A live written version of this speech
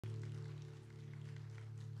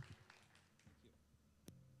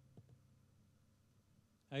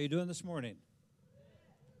How you doing this morning?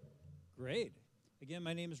 Great. Again,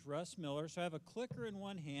 my name is Russ Miller, so I have a clicker in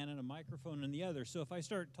one hand and a microphone in the other. So if I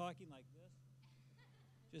start talking like this,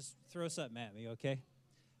 just throw something at me, okay?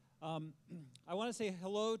 I want to say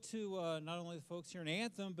hello to not only the folks here in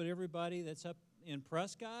Anthem, but everybody that's up in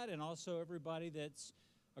Prescott and also everybody that's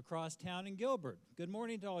across town in Gilbert. Good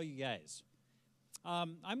morning to all you guys.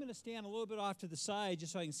 I'm going to stand a little bit off to the side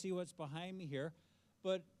just so I can see what's behind me here.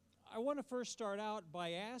 But I want to first start out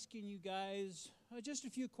by asking you guys just a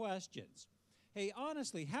few questions. Hey,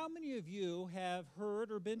 honestly, how many of you have heard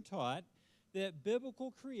or been taught that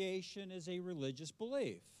biblical creation is a religious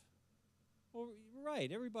belief? Well, right,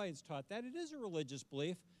 everybody's taught that. It is a religious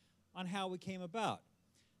belief on how we came about.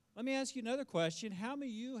 Let me ask you another question. How many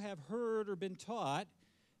of you have heard or been taught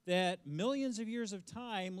that millions of years of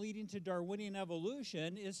time leading to Darwinian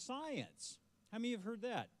evolution is science? How many have heard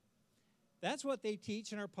that? That's what they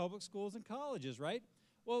teach in our public schools and colleges, right?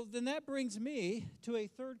 Well, then that brings me to a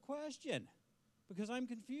third question, because I'm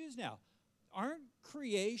confused now. Aren't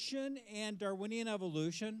creation and Darwinian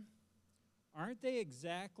evolution, aren't they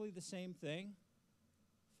exactly the same thing?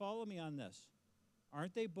 Follow me on this.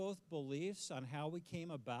 Aren't they both beliefs on how we came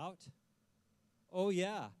about? Oh,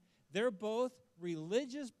 yeah. They're both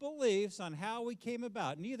religious beliefs on how we came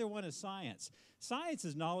about. Neither one is science. Science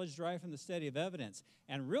is knowledge derived from the study of evidence,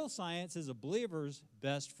 and real science is a believer's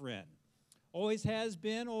best friend. Always has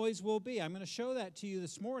been, always will be. I'm going to show that to you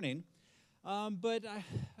this morning, but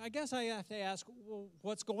I guess I have to ask, well,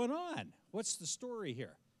 what's going on? What's the story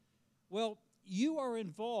here? Well, you are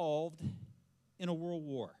involved in a world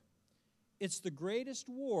war. It's the greatest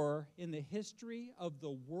war in the history of the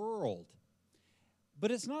world. But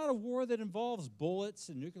it's not a war that involves bullets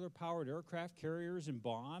and nuclear-powered aircraft carriers and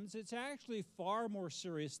bombs. It's actually far more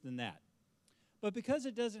serious than that. But because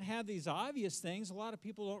it doesn't have these obvious things, a lot of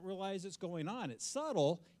people don't realize it's going on. It's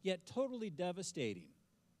subtle, yet totally devastating.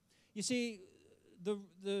 You see,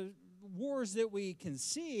 the wars that we can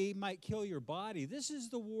see might kill your body. This is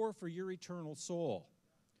the war for your eternal soul.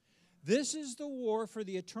 This is the war for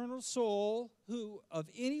the eternal soul of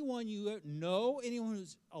anyone you know, anyone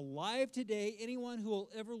who's alive today, anyone who will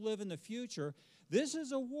ever live in the future. This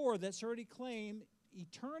is a war that's already claimed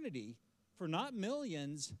eternity for not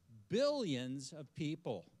millions, billions of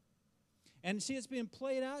people. And see, it's being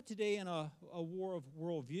played out today in a war of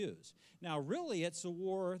worldviews. Now, really, it's a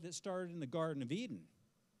war that started in the Garden of Eden.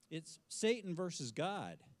 It's Satan versus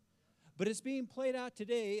God. But it's being played out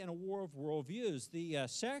today in a war of worldviews. The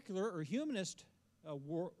secular or humanist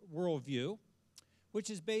worldview,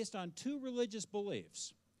 which is based on two religious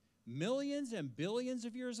beliefs. Millions and billions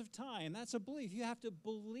of years of time, that's a belief. You have to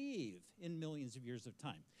believe in millions of years of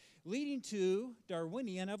time. Leading to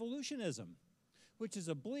Darwinian evolutionism, which is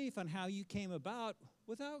a belief on how you came about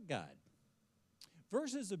without God.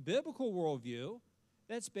 Versus a biblical worldview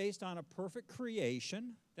that's based on a perfect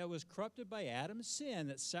creation that was corrupted by Adam's sin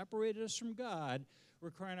that separated us from God,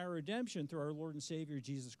 requiring our redemption through our Lord and Savior,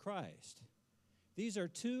 Jesus Christ. These are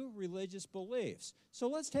two religious beliefs. So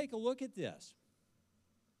let's take a look at this.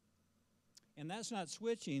 And that's not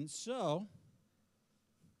switching, so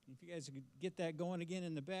if you guys could get that going again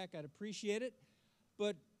in the back, I'd appreciate it.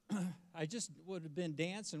 But I just would have been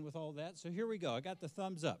dancing with all that, so here we go. I got the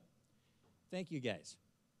thumbs up. Thank you, guys.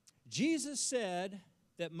 Jesus said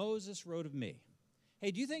that Moses wrote of me.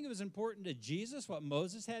 Hey, do you think it was important to Jesus what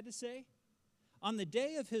Moses had to say? On the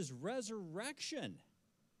day of his resurrection,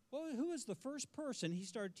 well, who was the first person he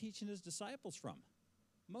started teaching his disciples from?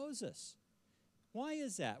 Moses. Why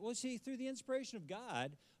is that? Well, see, through the inspiration of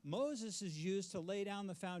God, Moses is used to lay down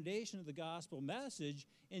the foundation of the gospel message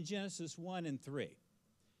in Genesis 1 and 3.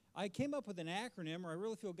 I came up with an acronym, or I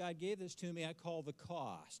really feel God gave this to me, I call the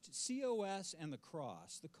COST. C-O-S and the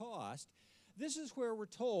cross. The COST. This is where we're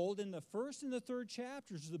told in the first and the third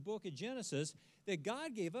chapters of the book of Genesis that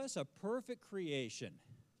God gave us a perfect creation.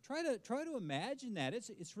 Try to imagine that.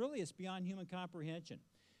 It's beyond human comprehension.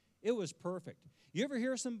 It was perfect. You ever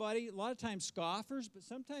hear somebody, a lot of times scoffers, but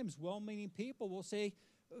sometimes well-meaning people will say,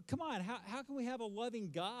 come on, how can we have a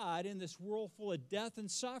loving God in this world full of death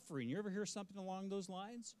and suffering? You ever hear something along those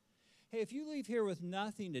lines? Hey, if you leave here with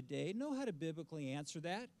nothing today, know how to biblically answer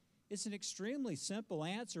that. It's an extremely simple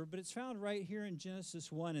answer, but it's found right here in Genesis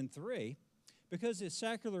 1 and 3. Because the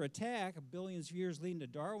secular attack of billions of years leading to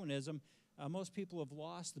Darwinism, most people have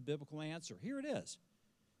lost the biblical answer. Here it is.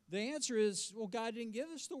 The answer is, well, God didn't give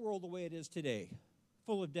us the world the way it is today,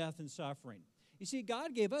 full of death and suffering. You see,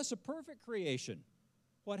 God gave us a perfect creation.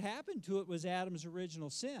 What happened to it was Adam's original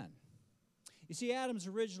sin. You see, Adam's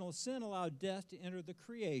original sin allowed death to enter the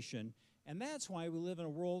creation, and that's why we live in a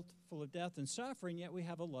world full of death and suffering, yet we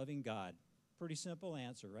have a loving God. Pretty simple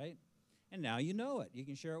answer, right? And now you know it. You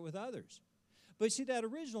can share it with others. But see, that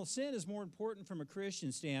original sin is more important from a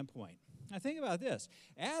Christian standpoint. Now think about this.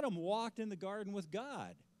 Adam walked in the garden with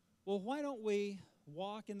God. Well, why don't we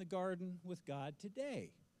walk in the garden with God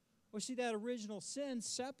today? Well, see, that original sin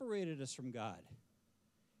separated us from God.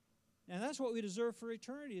 And that's what we deserve for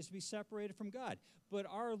eternity, is to be separated from God. But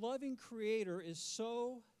our loving Creator is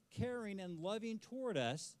so caring and loving toward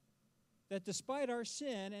us that despite our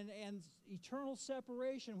sin and eternal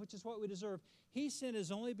separation, which is what we deserve, He sent His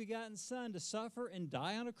only begotten Son to suffer and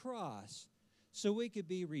die on a cross so we could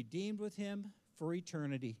be redeemed with Him for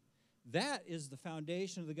eternity. That is the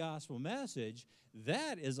foundation of the gospel message.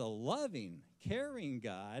 That is a loving, caring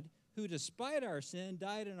God who, despite our sin,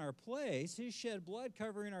 died in our place. He shed blood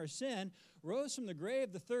covering our sin, rose from the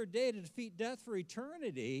grave the third day to defeat death for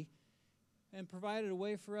eternity, and provided a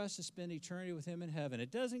way for us to spend eternity with Him in heaven.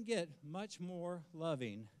 It doesn't get much more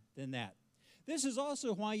loving than that. This is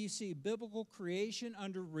also why you see biblical creation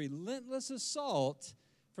under relentless assault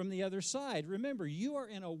from the other side. Remember, you are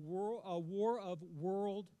in a war of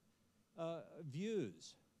world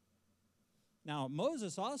views. Now,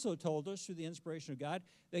 Moses also told us through the inspiration of God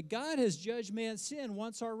that God has judged man's sin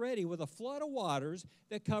once already with a flood of waters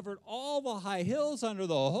that covered all the high hills under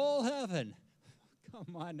the whole heaven.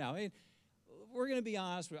 Come on now. I mean, we're going to be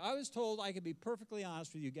honest with you. I was told I could be perfectly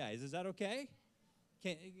honest with you guys. Is that okay?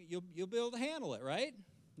 You'll be able to handle it, right?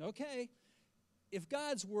 Okay. If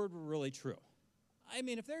God's word were really true, I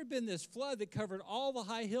mean, if there had been this flood that covered all the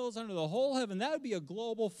high hills under the whole heaven, that would be a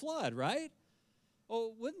global flood, right?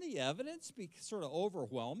 Well, wouldn't the evidence be sort of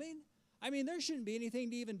overwhelming? I mean, there shouldn't be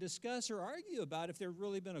anything to even discuss or argue about if there had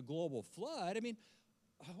really been a global flood. I mean,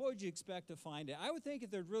 what would you expect to find it? I would think if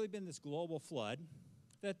there had really been this global flood,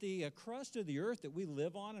 that the crust of the earth that we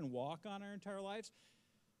live on and walk on our entire lives,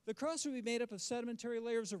 the crust would be made up of sedimentary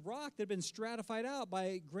layers of rock that have been stratified out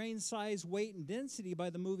by grain size, weight, and density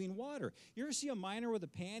by the moving water. You ever see a miner with a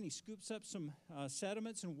pan? He scoops up some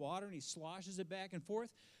sediments and water and he sloshes it back and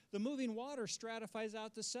forth. The moving water stratifies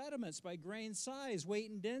out the sediments by grain size,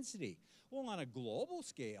 weight, and density. Well, on a global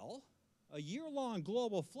scale, a year-long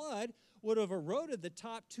global flood would have eroded the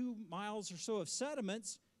top 2 miles or so of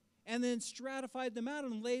sediments and then stratified them out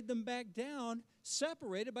and laid them back down,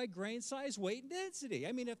 separated by grain size, weight, and density.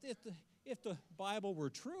 I mean, if the Bible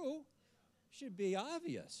were true, it should be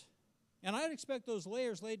obvious. And I'd expect those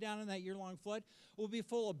layers laid down in that year-long flood will be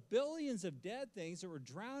full of billions of dead things that were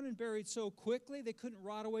drowned and buried so quickly they couldn't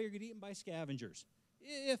rot away or get eaten by scavengers.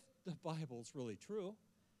 If the Bible's really true.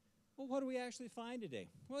 Well, what do we actually find today?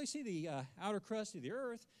 Well, you see the outer crust of the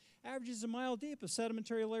earth averages a mile deep of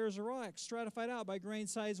sedimentary layers of rock stratified out by grain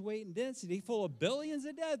size, weight, and density, full of billions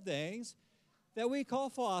of dead things that we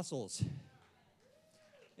call fossils.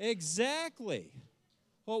 Exactly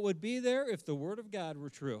what would be there if the Word of God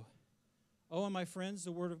were true. Oh, and my friends,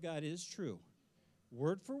 the Word of God is true,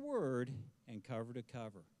 word for word and cover to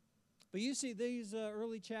cover. But you see these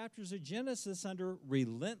early chapters of Genesis under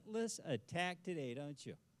relentless attack today, don't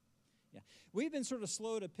you? Yeah. We've been sort of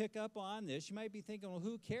slow to pick up on this. You might be thinking, well,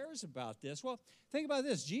 who cares about this? Well, think about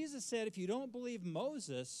this. Jesus said, if you don't believe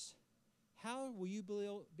Moses, how will you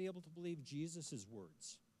be able to believe Jesus'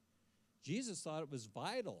 words? Jesus thought it was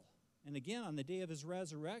vital. And again, on the day of his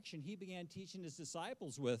resurrection, he began teaching his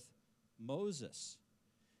disciples with Moses.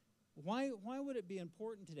 Why would it be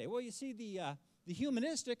important today? Well, you see, the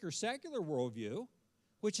humanistic or secular worldview,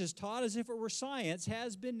 which is taught as if it were science,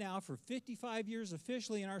 has been now for 55 years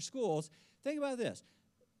officially in our schools. Think about this.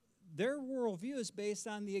 Their worldview is based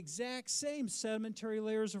on the exact same sedimentary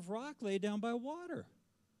layers of rock laid down by water.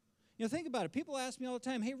 You know, think about it. People ask me all the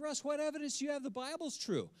time, hey, Russ, what evidence do you have the Bible's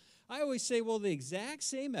true? I always say, well, the exact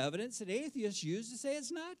same evidence that atheists use to say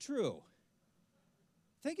it's not true.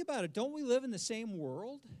 Think about it. Don't we live in the same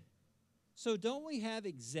world? So don't we have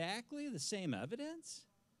exactly the same evidence?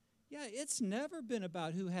 Yeah, it's never been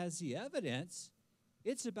about who has the evidence.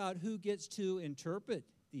 It's about who gets to interpret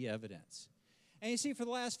the evidence. And you see, for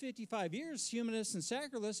the last 55 years, humanists and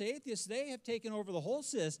secularists, atheists, they have taken over the whole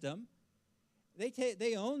system.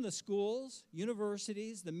 They own the schools,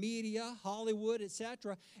 universities, the media, Hollywood,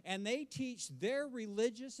 etc., and they teach their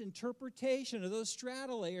religious interpretation of those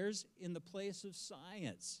strata layers in the place of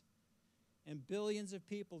science. And billions of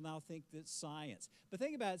people now think that's science. But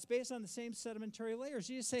think about it. It's based on the same sedimentary layers.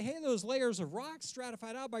 You just say, hey, those layers of rock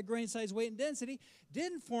stratified out by grain size, weight, and density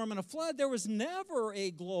didn't form in a flood. There was never a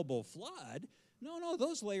global flood. No,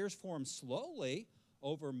 those layers formed slowly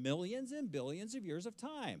over millions and billions of years of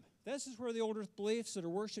time. This is where the old earth beliefs that are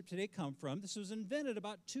worshipped today come from. This was invented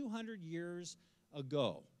about 200 years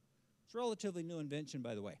ago. It's a relatively new invention,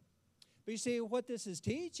 by the way. But you see, what this is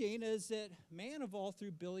teaching is that man evolved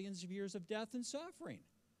through billions of years of death and suffering.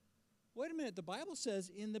 Wait a minute, the Bible says,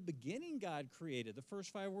 in the beginning God created, the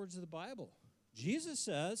first 5 words of the Bible. Jesus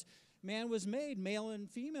says, man was made male and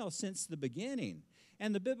female since the beginning.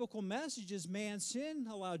 And the biblical message is man's sin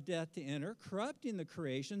allowed death to enter, corrupting the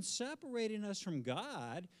creation, separating us from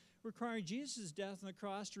God, requiring Jesus' death on the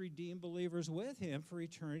cross to redeem believers with him for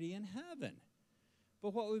eternity in heaven.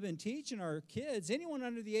 But what we've been teaching our kids, anyone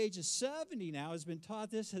under the age of 70 now has been taught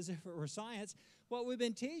this as if it were science. What we've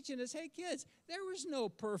been teaching is, hey kids, there was no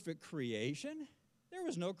perfect creation. There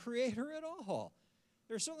was no creator at all.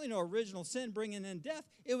 There's certainly no original sin bringing in death.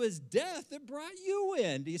 It was death that brought you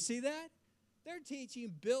in. Do you see that? They're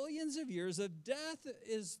teaching billions of years of death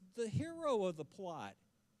is the hero of the plot.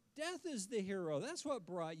 Death is the hero. That's what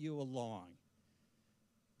brought you along.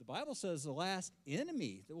 The Bible says the last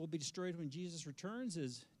enemy that will be destroyed when Jesus returns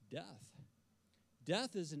is death.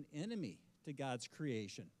 Death is an enemy to God's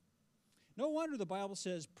creation. No wonder the Bible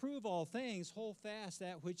says, prove all things, hold fast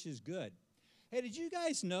that which is good. Hey, did you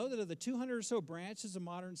guys know that of the 200 or so branches of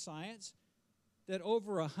modern science, that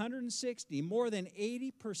over 160, more than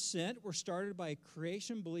 80% were started by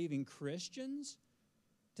creation-believing Christians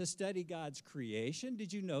to study God's creation?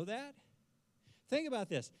 Did you know that? Think about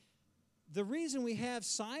this. The reason we have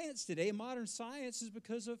science today, modern science, is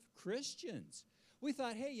because of Christians. We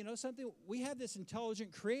thought, hey, you know something? We have this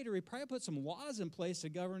intelligent creator. He probably put some laws in place to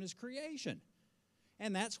govern his creation.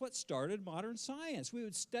 And that's what started modern science. We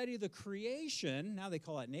would study the creation, now they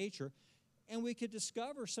call it nature, and we could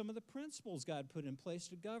discover some of the principles God put in place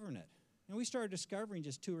to govern it. And we started discovering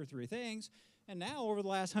just 2 or 3 things. And now, over the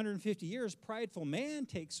last 150 years, prideful man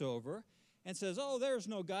takes over and says, oh, there's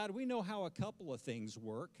no God. We know how a couple of things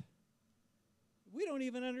work. We don't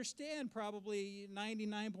even understand probably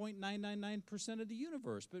 99.999% of the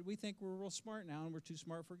universe, but we think we're real smart now and we're too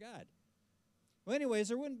smart for God. Well, anyways,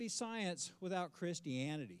 there wouldn't be science without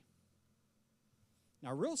Christianity.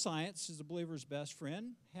 Now, real science is a believer's best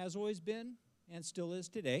friend, has always been and still is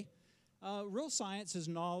today. Real science is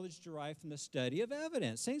knowledge derived from the study of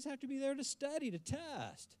evidence. Things have to be there to study, to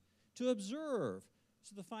test, to observe,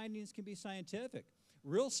 so the findings can be scientific.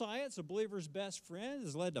 Real science, a believer's best friend,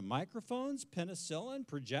 has led to microphones, penicillin,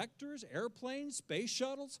 projectors, airplanes, space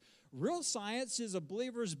shuttles. Real science is a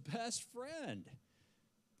believer's best friend.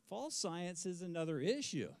 False science is another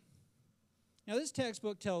issue. Now, this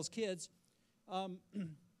textbook tells kids,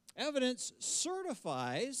 evidence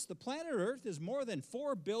certifies the planet Earth is more than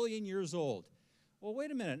 4 billion years old. Well, wait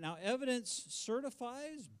a minute. Now, evidence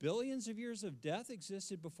certifies billions of years of death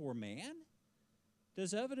existed before man?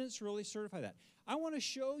 Does evidence really certify that? I want to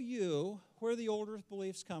show you where the old Earth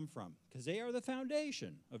beliefs come from, because they are the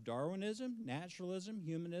foundation of Darwinism, naturalism,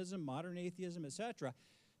 humanism, modern atheism, etc.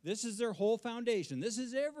 This is their whole foundation. This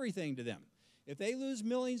is everything to them. If they lose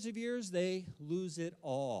millions of years, they lose it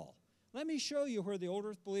all. Let me show you where the old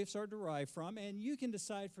Earth beliefs are derived from, and you can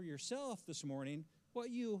decide for yourself this morning what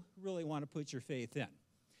you really want to put your faith in.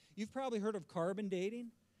 You've probably heard of carbon dating.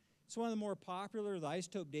 It's one of the more popular of the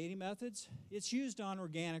isotope dating methods. It's used on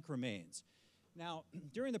organic remains. Now,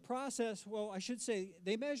 during the process, well, I should say,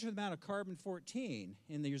 they measure the amount of carbon-14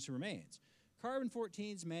 in these remains.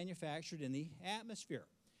 Carbon-14 is manufactured in the atmosphere.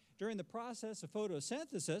 During the process of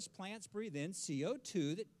photosynthesis, plants breathe in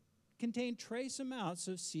CO2 that contain trace amounts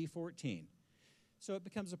of C14. So it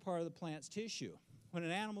becomes a part of the plant's tissue. When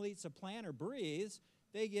an animal eats a plant or breathes,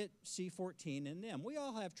 they get C14 in them. We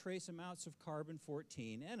all have trace amounts of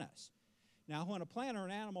carbon-14 in us. Now, when a plant or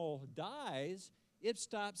an animal dies, it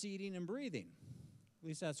stops eating and breathing. At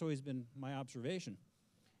least that's always been my observation.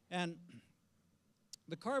 And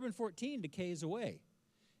the carbon-14 decays away.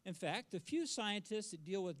 In fact, the few scientists that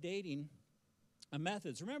deal with dating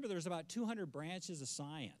methods, remember there's about 200 branches of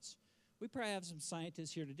science. We probably have some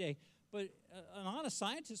scientists here today, but an honest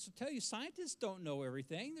scientist will tell you scientists don't know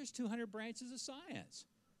everything. There's 200 branches of science.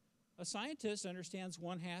 A scientist understands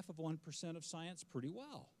 0.5% of science pretty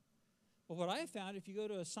well. But what I found, if you go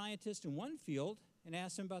to a scientist in one field and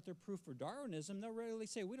ask them about their proof for Darwinism, they'll rarely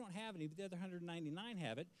say, we don't have any, but the other 199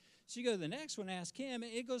 have it. So you go to the next one, ask him,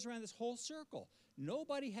 and it goes around this whole circle.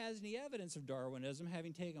 Nobody has any evidence of Darwinism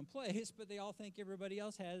having taken place, but they all think everybody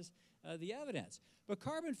else has the evidence. But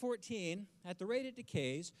carbon-14, at the rate it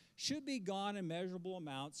decays, should be gone in measurable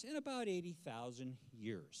amounts in about 80,000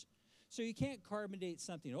 years. So you can't carbon date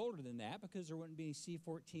something older than that because there wouldn't be any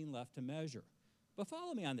C14 left to measure. But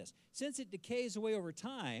follow me on this. Since it decays away over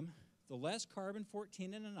time, the less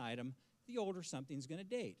carbon-14 in an item, the older something's going to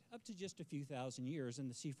date, up to just a few thousand years,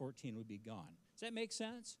 and the C14 would be gone. Does that make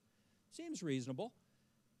sense? Seems reasonable.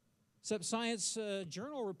 Except Science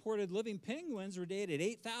Journal reported living penguins were dated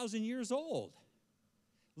 8,000 years old.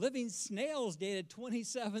 Living snails dated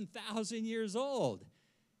 27,000 years old.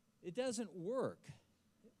 It doesn't work.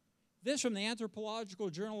 This from the Anthropological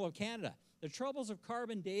Journal of Canada. The troubles of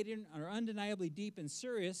carbon dating are undeniably deep and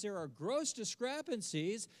serious. There are gross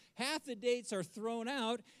discrepancies. Half the dates are thrown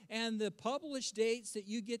out, and the published dates that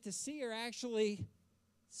you get to see are actually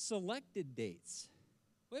selected dates.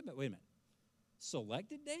 Wait a minute.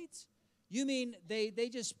 Selected dates? You mean they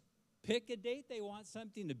just pick a date they want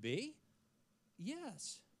something to be?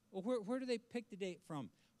 Yes. Well, where do they pick the date from?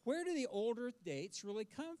 Where do the old Earth dates really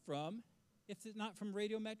come from if it's not from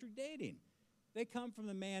radiometric dating? They come from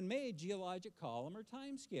the man-made geologic column or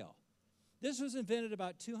time scale. This was invented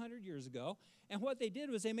about 200 years ago, and what they did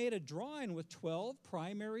was they made a drawing with 12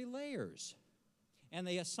 primary layers, and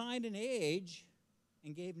they assigned an age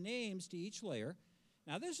and gave names to each layer.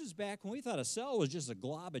 Now, this was back when we thought a cell was just a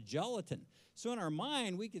glob of gelatin. So in our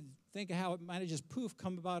mind, we could think of how it might have just poof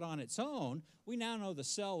come about on its own. We now know the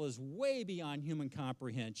cell is way beyond human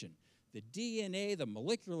comprehension. The DNA, the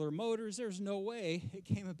molecular motors, there's no way it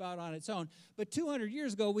came about on its own. But 200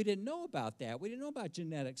 years ago, we didn't know about that. We didn't know about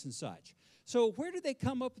genetics and such. So where did they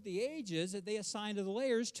come up with the ages that they assigned to the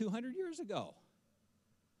layers 200 years ago?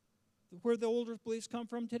 Where the old Earth beliefs come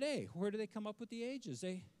from today? Where do they come up with the ages?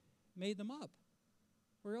 They made them up.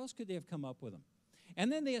 Where else could they have come up with them?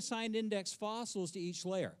 And then they assigned index fossils to each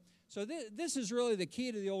layer. So this is really the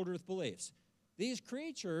key to the old Earth beliefs. These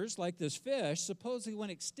creatures, like this fish, supposedly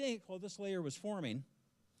went extinct while this layer was forming.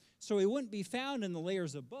 So he wouldn't be found in the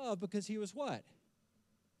layers above because he was what?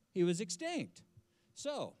 He was extinct.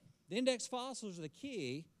 So the index fossils are the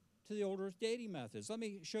key to the old Earth dating methods. Let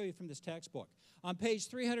me show you from this textbook. On page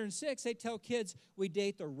 306, they tell kids we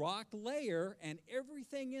date the rock layer and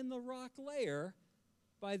everything in the rock layer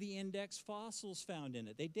by the index fossils found in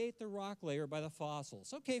it. They date the rock layer by the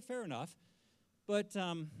fossils. Okay, fair enough. But,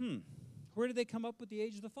 where did they come up with the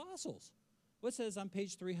age of the fossils? What says on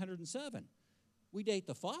page 307? We date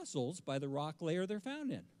the fossils by the rock layer they're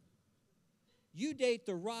found in. You date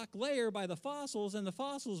the rock layer by the fossils and the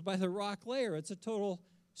fossils by the rock layer. It's a total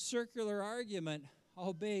circular argument,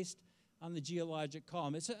 all based on the geologic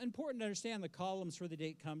column. It's important to understand the columns where the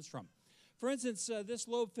date comes from. For instance, this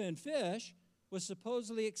lobe-finned fish was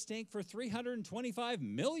supposedly extinct for 325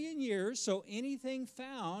 million years, so anything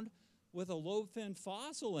found with a lobe-finned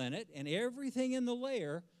fossil in it and everything in the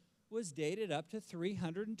layer was dated up to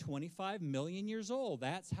 325 million years old.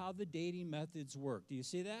 That's how the dating methods work. Do you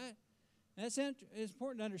see that? And it's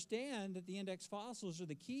important to understand that the index fossils are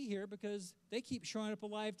the key here because they keep showing up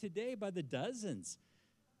alive today by the dozens.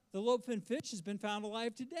 The lobe-finned fish has been found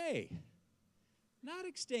alive today. Not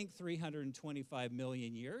extinct 325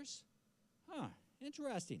 million years. Huh,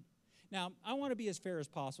 interesting. Now, I want to be as fair as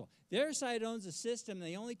possible. Their side owns a system.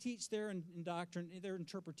 They only teach their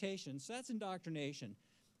interpretation, so that's indoctrination.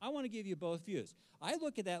 I want to give you both views. I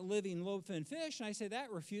look at that living lobe-finned fish, and I say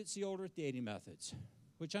that refutes the old Earth dating methods,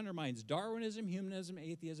 which undermines Darwinism, humanism,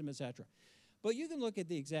 atheism, etc. But you can look at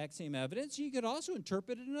the exact same evidence. You could also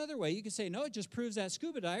interpret it another way. You could say, no, it just proves that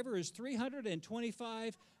scuba diver is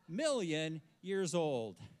 325 million years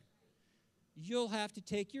old. You'll have to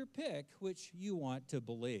take your pick which you want to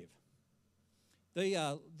believe.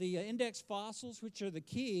 The index fossils, which are the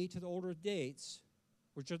key to the old Earth dates,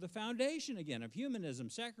 which are the foundation, again, of humanism,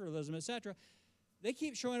 secularism, etc., they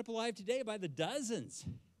keep showing up alive today by the dozens.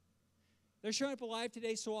 They're showing up alive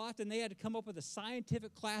today so often they had to come up with a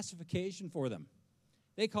scientific classification for them.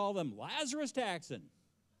 They call them Lazarus taxon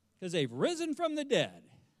because they've risen from the dead.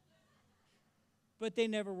 But they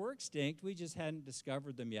never were extinct. We just hadn't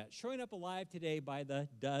discovered them yet. Showing up alive today by the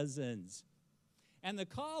dozens. And the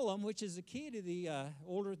column, which is the key to the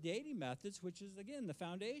old Earth dating methods, which is, again, the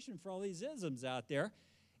foundation for all these isms out there,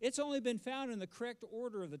 it's only been found in the correct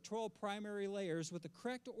order of the 12 primary layers with the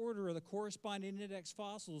correct order of the corresponding index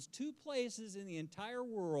fossils, 2 places in the entire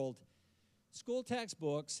world, school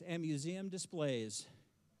textbooks and museum displays.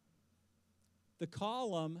 The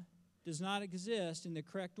column does not exist in the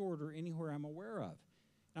correct order anywhere I'm aware of.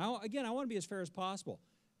 Now, again, I want to be as fair as possible.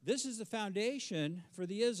 This is the foundation for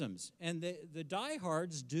the isms, and the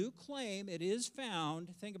diehards do claim it is found.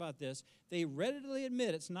 Think about this. They readily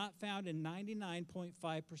admit it's not found in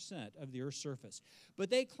 99.5% of the Earth's surface, but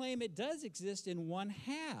they claim it does exist in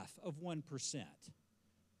 1/2 of 1%.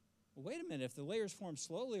 Well, wait a minute. If the layers form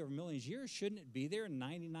slowly over millions of years, shouldn't it be there in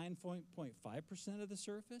 99.5% of the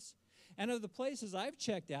surface? And of the places I've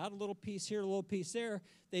checked out, a little piece here, a little piece there,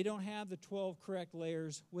 they don't have the 12 correct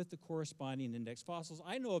layers with the corresponding index fossils.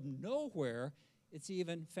 I know of nowhere it's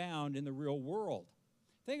even found in the real world.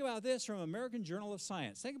 Think about this from American Journal of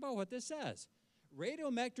Science. Think about what this says.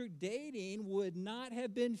 Radiometric dating would not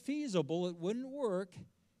have been feasible. It wouldn't work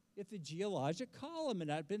if the geologic column had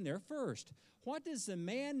not been there first. What does the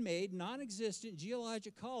man-made, non-existent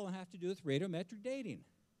geologic column have to do with radiometric dating?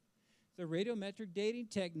 The radiometric dating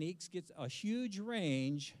techniques get a huge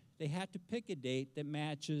range. They have to pick a date that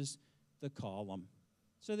matches the column.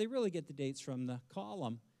 So they really get the dates from the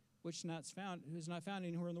column, which is not found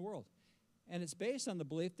anywhere in the world. And it's based on the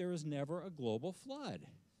belief there was never a global flood,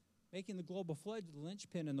 making the global flood the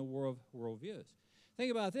linchpin in the worldviews.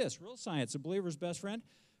 Think about this. Real science, a believer's best friend.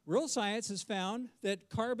 Real science has found that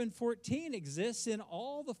carbon-14 exists in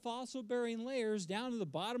all the fossil-bearing layers down to the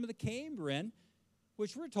bottom of the Cambrian,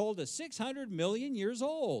 which we're told is 600 million years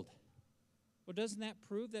old. Well, doesn't that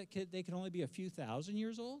prove that they can only be a few thousand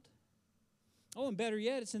years old? Oh, and better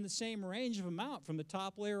yet, it's in the same range of amount from the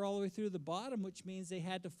top layer all the way through the bottom, which means they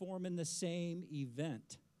had to form in the same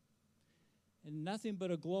event. And nothing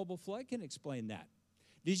but a global flood can explain that.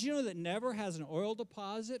 Did you know that never has an oil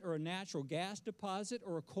deposit or a natural gas deposit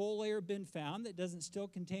or a coal layer been found that doesn't still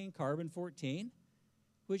contain carbon-14,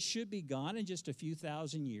 which should be gone in just a few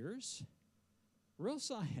thousand years? Real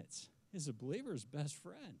science is a believer's best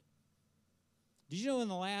friend. Did you know in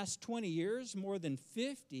the last 20 years, more than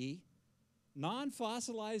 50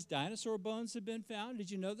 non-fossilized dinosaur bones have been found?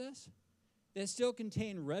 Did you know this? They still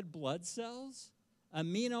contain red blood cells,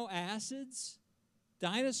 amino acids,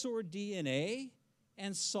 dinosaur DNA,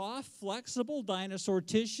 and soft, flexible dinosaur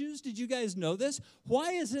tissues. Did you guys know this?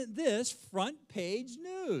 Why isn't this front page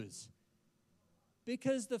news?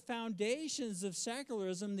 Because the foundations of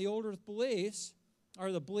secularism, the old earth beliefs,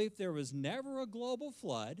 are the belief there was never a global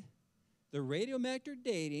flood, the radiometric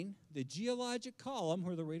dating, the geologic column,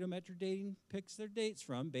 where the radiometric dating picks their dates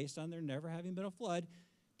from based on there never having been a flood,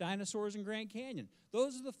 dinosaurs in Grand Canyon.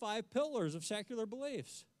 Those are the 5 pillars of secular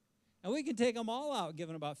beliefs. And we can take them all out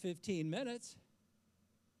given about 15 minutes.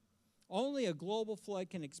 Only a global flood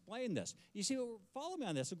can explain this. You see, follow me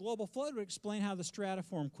on this. A global flood would explain how the strata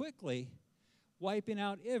formed quickly, wiping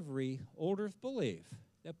out every old earth belief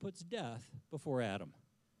that puts death before Adam.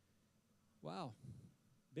 Wow.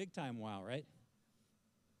 Big time wow, right?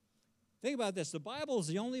 Think about this. The Bible is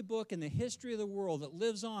the only book in the history of the world that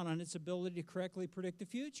lives on its ability to correctly predict the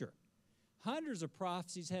future. Hundreds of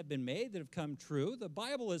prophecies have been made that have come true. The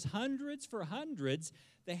Bible is hundreds for hundreds.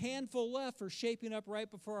 The handful left are shaping up right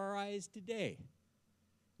before our eyes today.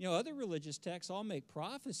 You know, other religious texts all make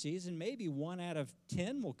prophecies, and maybe 1 out of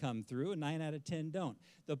 10 will come through, and 9 out of 10 don't.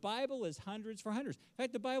 The Bible is hundreds for hundreds. In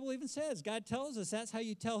fact, the Bible even says, God tells us that's how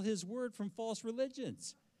you tell his word from false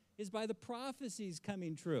religions, is by the prophecies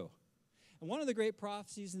coming true. And one of the great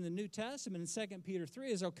prophecies in the New Testament in 2 Peter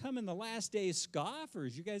 3 is there'll come in the last days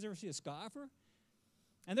scoffers. You guys ever see a scoffer?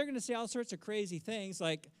 And they're going to say all sorts of crazy things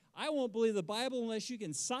like, I won't believe the Bible unless you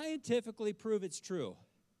can scientifically prove it's true.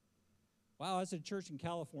 Wow, I was at a church in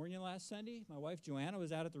California last Sunday. My wife Joanna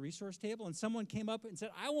was out at the resource table, and someone came up and said,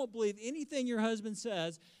 I won't believe anything your husband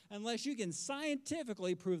says unless you can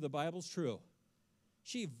scientifically prove the Bible's true.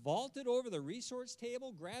 She vaulted over the resource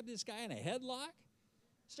table, grabbed this guy in a headlock,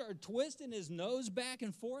 started twisting his nose back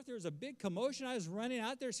and forth. There was a big commotion. I was running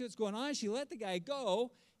out there to see what's going on. She let the guy go,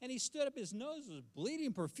 and he stood up. His nose was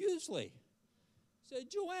bleeding profusely. Said,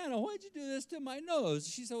 Joanna, why'd you do this to my nose?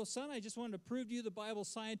 She said, well, son, I just wanted to prove to you the Bible's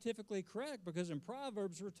scientifically correct, because in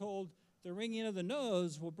Proverbs we're told the wringing of the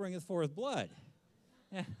nose will bringeth forth blood.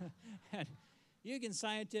 And you can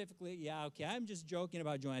scientifically, yeah, okay, I'm just joking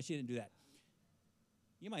about Joanna. She didn't do that.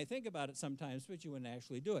 You might think about it sometimes, but you wouldn't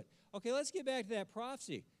actually do it. Okay, let's get back to that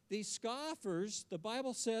prophecy. These scoffers, the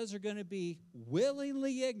Bible says, are going to be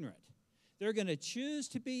willingly ignorant. They're going to choose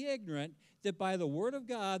to be ignorant that by the word of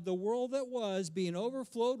God, the world that was being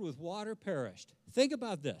overflowed with water perished. Think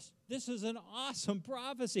about this. This is an awesome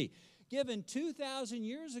prophecy. Given 2,000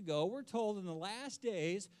 years ago, we're told in the last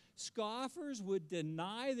days, scoffers would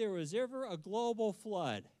deny there was ever a global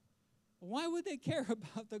flood. Why would they care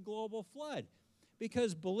about the global flood?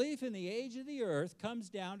 Because belief in the age of the earth comes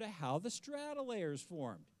down to how the strata layers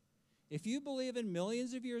formed. If you believe in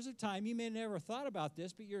millions of years of time, you may have never thought about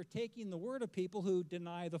this, but you're taking the word of people who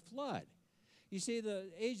deny the flood. You see,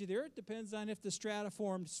 the age of the earth depends on if the strata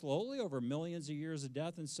formed slowly over millions of years of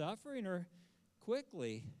death and suffering or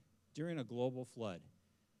quickly during a global flood.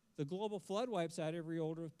 The global flood wipes out every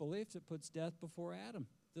old earth belief that puts death before Adam.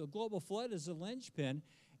 The global flood is the linchpin,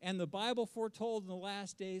 and the Bible foretold in the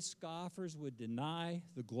last days scoffers would deny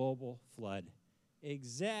the global flood.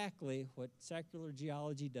 Exactly what secular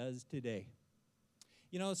geology does today.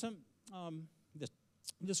 You know,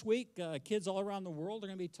 This week, kids all around the world are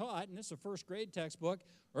going to be taught, and this is a first grade textbook,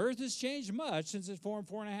 Earth has changed much since it formed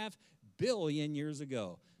 4.5 billion years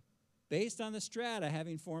ago, based on the strata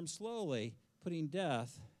having formed slowly, putting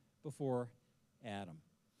death before Adam.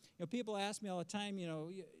 You know, people ask me all the time, you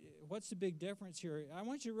know, what's the big difference here? I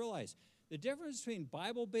want you to realize the difference between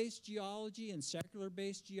Bible-based geology and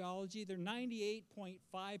secular-based geology, they're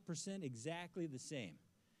 98.5% exactly the same.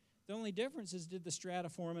 The only difference is, did the strata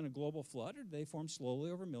form in a global flood, or did they form slowly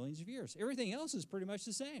over millions of years? Everything else is pretty much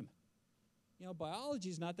the same. You know, biology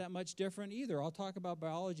is not that much different either. I'll talk about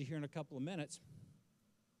biology here in a couple of minutes.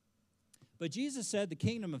 But Jesus said the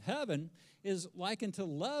kingdom of heaven is likened to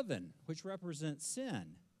leaven, which represents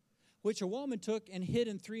sin, which a woman took and hid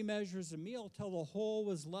in 3 measures of meal till the whole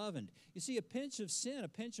was leavened. You see, a pinch of sin, a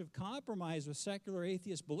pinch of compromise with secular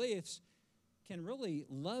atheist beliefs can really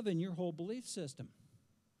leaven your whole belief system.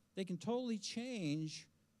 They can totally change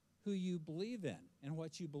who you believe in and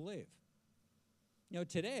what you believe. You know,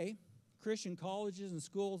 today, Christian colleges and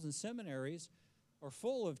schools and seminaries are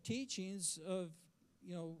full of teachings of,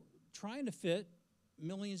 you know, trying to fit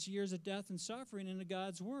millions of years of death and suffering into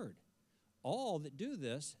God's Word. All that do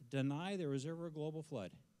this deny there was ever a global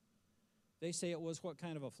flood. They say it was what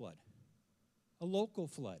kind of a flood? A local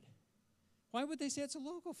flood. Why would they say it's a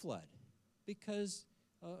local flood? Because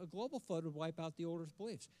a global flood would wipe out the old earth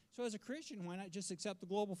beliefs. So as a Christian, why not just accept the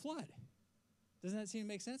global flood? Doesn't that seem to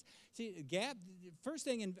make sense? See, first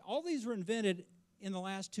thing, all these were invented in the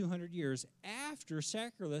last 200 years after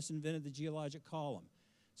secularists invented the geologic column.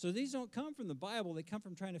 So these don't come from the Bible. They come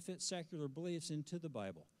from trying to fit secular beliefs into the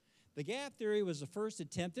Bible. The gap theory was the first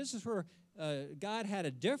attempt. This is where God had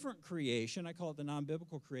a different creation. I call it the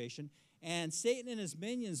non-biblical creation. And Satan and his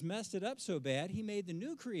minions messed it up so bad, he made the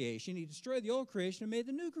new creation. He destroyed the old creation and made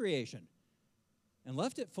the new creation. And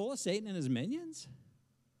left it full of Satan and his minions?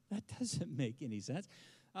 That doesn't make any sense.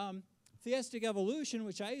 Theistic evolution,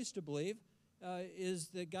 which I used to believe, is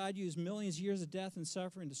that God used millions of years of death and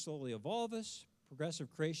suffering to slowly evolve us. Progressive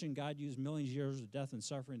creation, God used millions of years of death and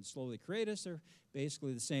suffering to slowly create us. They're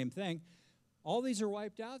basically the same thing. All these are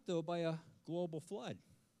wiped out, though, by a global flood.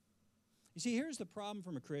 You see, here's the problem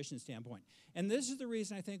from a Christian standpoint. And this is the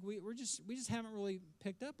reason I think we just haven't really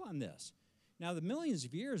picked up on this. Now, the millions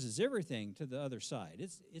of years is everything to the other side.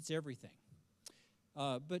 It's everything.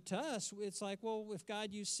 But to us, it's like, well, if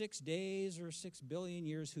God used 6 days or 6 billion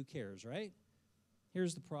years, who cares, right?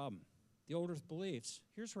 Here's the problem. The old earth beliefs,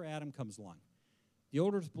 here's where Adam comes along. The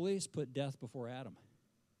old earth beliefs put death before Adam.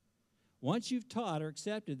 Once you've taught or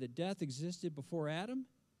accepted that death existed before Adam,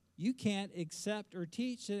 you can't accept or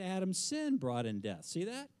teach that Adam's sin brought in death. See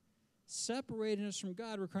that? Separating us from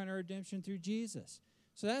God, requiring our redemption through Jesus.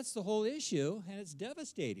 So that's the whole issue, and it's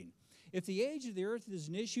devastating. If the age of the earth is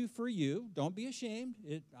an issue for you, don't be ashamed.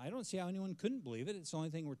 I don't see how anyone couldn't believe it. It's the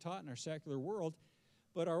only thing we're taught in our secular world.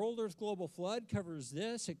 But our old earth global flood covers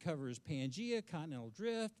this. It covers Pangea, continental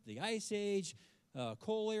drift, the ice age,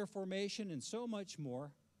 coal layer formation, and so much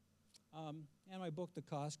more. And my book, The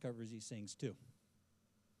Cost, covers these things too.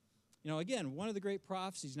 You know, again, one of the great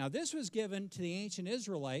prophecies. Now, this was given to the ancient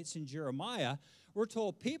Israelites in Jeremiah. We're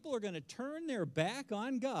told people are going to turn their back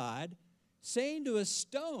on God, saying to a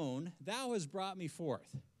stone, "Thou hast brought me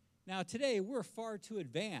forth." Now, today, we're far too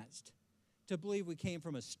advanced to believe we came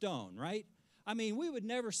from a stone, right? I mean, we would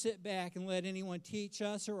never sit back and let anyone teach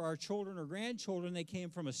us or our children or grandchildren they came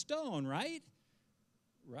from a stone, right?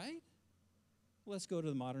 Right? Let's go to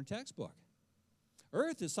the modern textbook.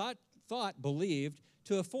 Earth is believed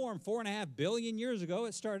to have formed 4.5 billion years ago.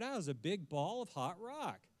 It started out as a big ball of hot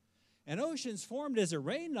rock. And oceans formed as it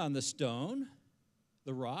rained on the stone,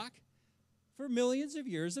 the rock, for millions of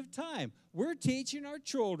years of time. We're teaching our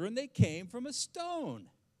children they came from a stone.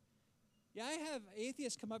 Yeah, I have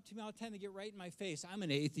atheists come up to me all the time. They get right in my face. I'm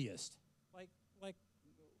an atheist. Like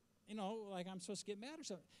I'm supposed to get mad or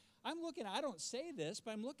something. I don't say this,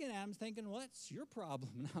 but I'm looking at them thinking, well, that's your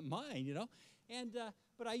problem, not mine, you know. And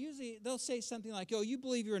but they'll say something like, "Oh, you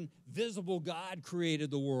believe your invisible God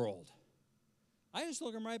created the world." I just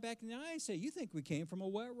look them right back in the eye and say, "You think we came from a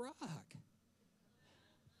wet rock?"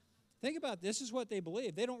 Think about it. This is what they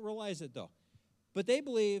believe. They don't realize it, though. But they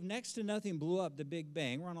believe next to nothing blew up the Big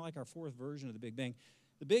Bang. We're on like our 4th version of the Big Bang.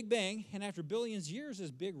 The Big Bang, and after billions of years,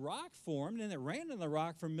 this big rock formed, and it rained on the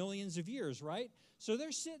rock for millions of years, right? So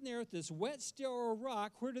they're sitting there with this wet, sterile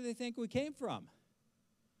rock. Where do they think we came from?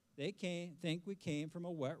 They think we came from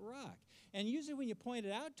a wet rock. And usually when you point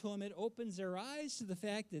it out to them, it opens their eyes to the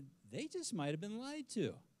fact that they just might have been lied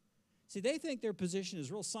to. See, they think their position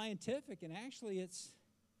is real scientific, and actually it's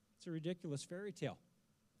a ridiculous fairy tale.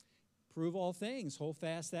 prove all things, hold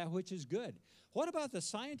fast that which is good. What about the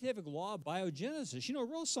scientific law of biogenesis? You know,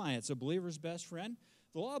 real science, a believer's best friend.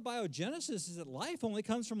 The law of biogenesis is that life only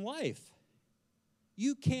comes from life.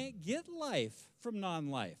 You can't get life from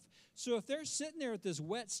non-life. So if they're sitting there at this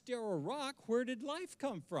wet, sterile rock, where did life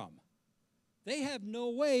come from? They have no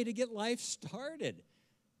way to get life started.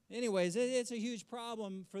 Anyways, it's a huge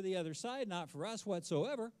problem for the other side, not for us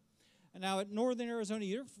whatsoever. And now at Northern Arizona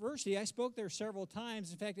University, I spoke there several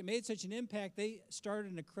times. In fact, it made such an impact, they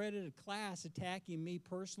started an accredited class attacking me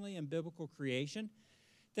personally in biblical creation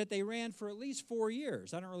that they ran for at least 4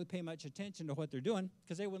 years. I don't really pay much attention to what they're doing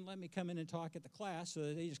because they wouldn't let me come in and talk at the class,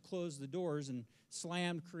 so they just closed the doors and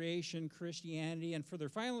slammed creation, Christianity, and for their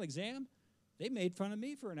final exam, they made fun of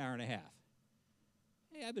me for an hour and a half.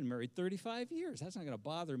 Hey, I've been married 35 years. That's not going to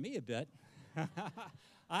bother me a bit.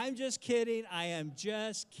 I'm just kidding. I am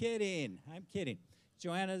just kidding. I'm kidding.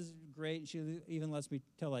 Joanna's great, and she even lets me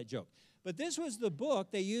tell that joke. But this was the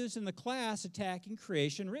book they used in the class, Attacking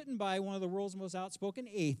Creation, written by one of the world's most outspoken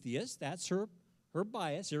atheists. That's her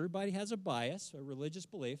bias. Everybody has a bias, a religious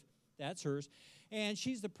belief. That's hers. And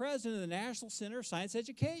she's the president of the National Center of Science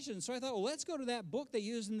Education. So I thought, well, let's go to that book they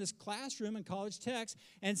use in this classroom in college text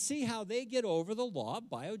and see how they get over the law of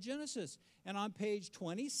biogenesis. And on page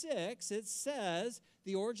 26, it says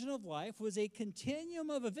the origin of life was a continuum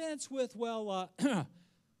of events with, well,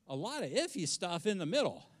 a lot of iffy stuff in the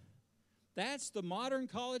middle. That's the modern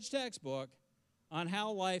college textbook on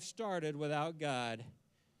how life started without God.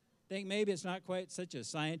 Think maybe it's not quite such a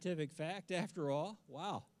scientific fact after all?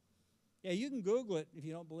 Wow. Yeah, you can Google it if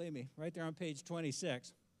you don't believe me, right there on page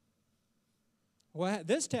 26. Well,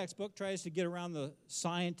 this textbook tries to get around the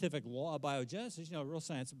scientific law of biogenesis. You know, real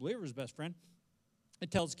science, a believer's best friend.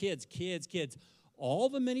 It tells kids, all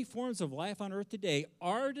the many forms of life on earth today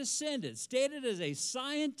are descended, stated as a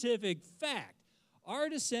scientific fact, are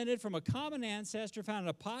descended from a common ancestor found in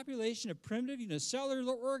a population of primitive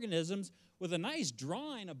unicellular organisms with a nice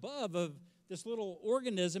drawing above of this little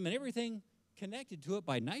organism and everything connected to it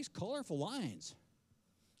by nice, colorful lines.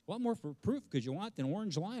 What more for proof could you want than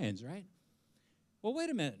orange lines, right? Well,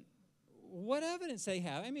 wait a minute. What evidence they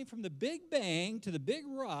have? I mean, from the Big Bang to the big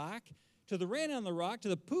rock, to the rain on the rock, to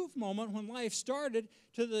the poof moment when life started,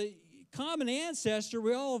 to the common ancestor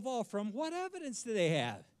we all evolved from, what evidence do they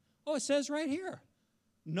have? Oh, it says right here.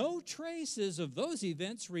 No traces of those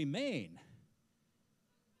events remain.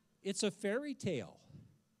 It's a fairy tale.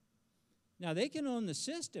 Now, they can own the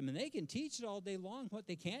system, and they can teach it all day long. What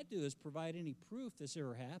they can't do is provide any proof this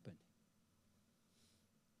ever happened.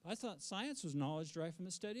 I thought science was knowledge derived from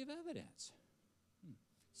the study of evidence.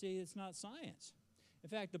 See, it's not science. In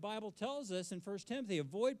fact, the Bible tells us in 1 Timothy,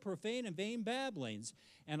 avoid profane and vain babblings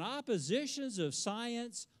and oppositions of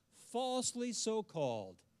science falsely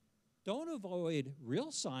so-called. Don't avoid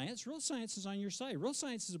real science. Real science is on your side. Real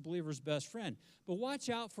science is a believer's best friend. But watch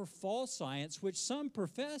out for false science, which some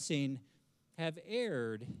professing have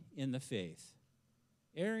erred in the faith.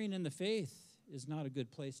 Erring in the faith is not a good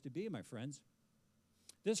place to be, my friends.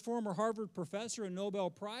 This former Harvard professor and Nobel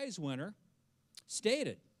Prize winner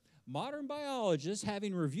stated, modern biologists,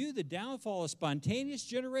 having reviewed the downfall of spontaneous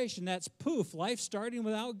generation, that's poof, life starting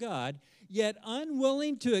without God, yet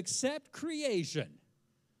unwilling to accept creation,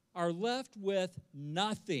 are left with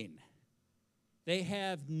nothing. They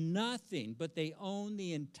have nothing, but they own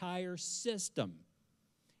the entire system.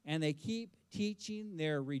 And they keep teaching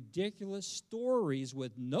their ridiculous stories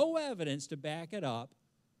with no evidence to back it up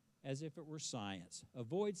as if it were science.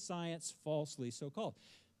 Avoid science falsely so-called.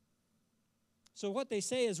 So what they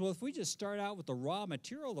say is, well, if we just start out with the raw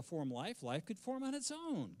material to form life, life could form on its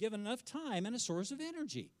own, given enough time and a source of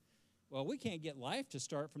energy. Well, we can't get life to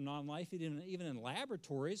start from non-life even in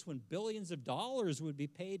laboratories when billions of dollars would be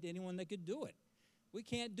paid to anyone that could do it. We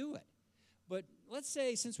can't do it. But let's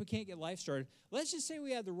say, since we can't get life started, let's just say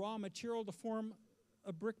we had the raw material to form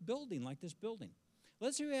a brick building like this building.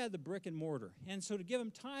 Let's say we had the brick and mortar. And so to give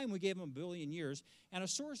them time, we gave them 1 billion years. And a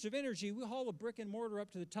source of energy, we haul a brick and mortar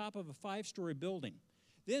up to the top of a 5-story building.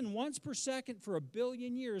 Then once per second for 1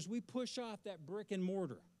 billion years, we push off that brick and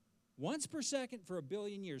mortar. Once per second for 1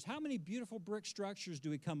 billion years. How many beautiful brick structures do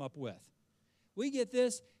we come up with? We get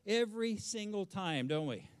this every single time, don't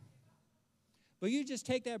we? But you just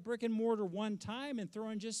take that brick and mortar one time and throw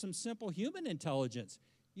in just some simple human intelligence.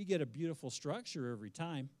 You get a beautiful structure every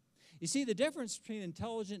time. You see, the difference between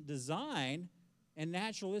intelligent design and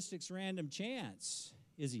naturalistic's random chance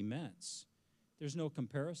is immense. There's no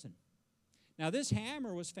comparison. Now, this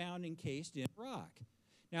hammer was found encased in rock.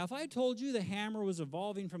 Now, if I told you the hammer was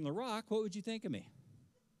evolving from the rock, what would you think of me?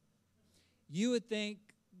 You would think,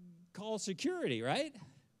 call security, right?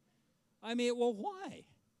 I mean, well, why?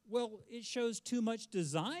 Well, it shows too much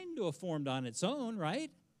design to have formed on its own,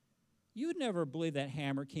 right? You'd never believe that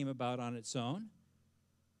hammer came about on its own.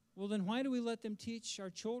 Well, then why do we let them teach our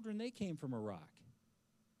children they came from a rock?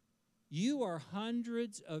 You are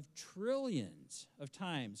hundreds of trillions of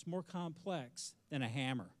times more complex than a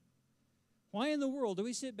hammer. Why in the world do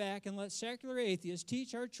we sit back and let secular atheists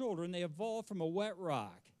teach our children they evolved from a wet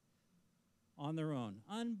rock on their own?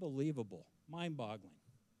 Unbelievable. Mind-boggling.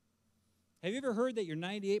 Have you ever heard that you're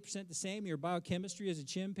 98% the same in your biochemistry as a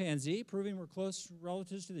chimpanzee, proving we're close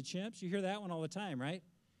relatives to the chimps? You hear that one all the time, right?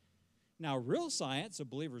 Now, real science, a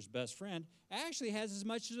believer's best friend, actually has as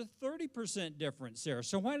much as a 30% difference there.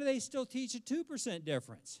 So why do they still teach a 2%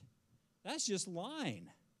 difference? That's just lying.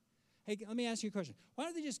 Hey, let me ask you a question. Why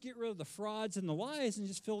don't they just get rid of the frauds and the lies and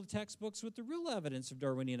just fill the textbooks with the real evidence of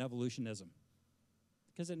Darwinian evolutionism?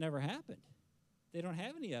 Because it never happened. They don't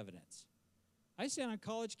have any evidence. I say it on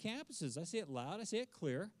college campuses. I say it loud. I say it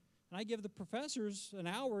clear. And I give the professors an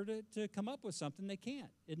hour to come up with something. They can't.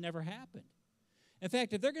 It never happened. In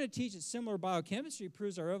fact, if they're going to teach that similar biochemistry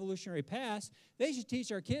proves our evolutionary past, they should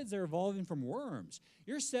teach our kids they're evolving from worms.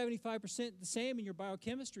 You're 75% the same in your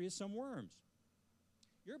biochemistry as some worms.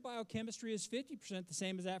 Your biochemistry is 50% the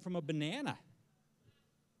same as that from a banana.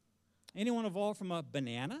 Anyone evolved from a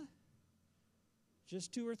banana?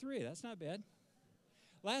 Just 2 or 3. That's not bad.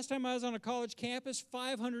 Last time I was on a college campus,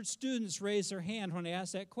 500 students raised their hand when I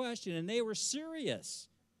asked that question, and they were serious.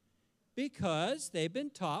 Because they've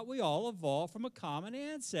been taught we all evolved from a common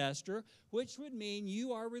ancestor, which would mean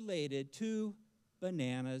you are related to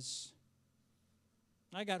bananas.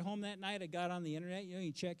 I got home that night. I got on the internet. You know,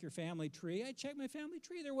 you check your family tree. I checked my family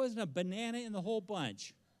tree. There wasn't a banana in the whole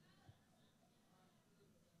bunch.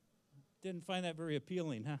 Didn't find that very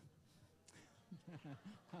appealing, huh?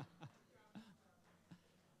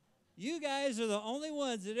 You guys are the only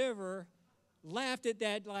ones that ever laughed at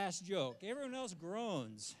that last joke. Everyone else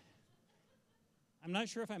groans. I'm not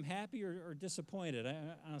sure if I'm happy or disappointed.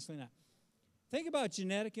 Honestly not. Think about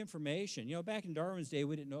genetic information. You know, back in Darwin's day,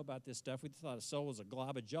 we didn't know about this stuff. We thought a cell was a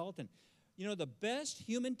glob of gelatin. You know, the best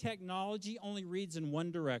human technology only reads in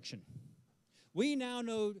one direction. We now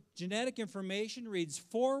know genetic information reads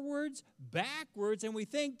forwards, backwards, and we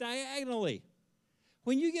think diagonally.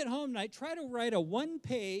 When you get home tonight, try to write a one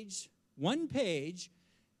page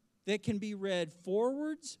that can be read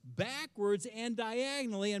forwards, backwards, and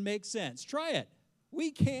diagonally and make sense. Try it. We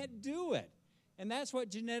can't do it. And that's what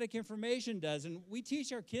genetic information does. And we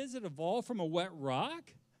teach our kids that evolved from a wet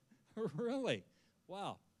rock? Really?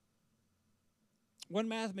 Wow. One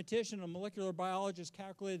mathematician and a molecular biologist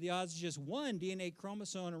calculated the odds of just one DNA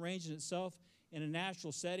chromosome arranging itself in a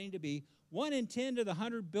natural setting to be 1 in 10 to the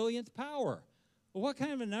 100 billionth power. Well, what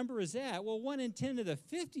kind of a number is that? Well, 1 in 10 to the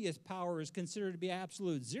 50th power is considered to be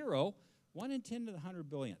absolute zero. 1 in 10 to the 100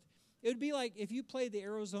 billionth. It would be like if you played the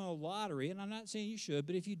Arizona lottery, and I'm not saying you should,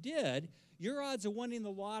 but if you did, your odds of winning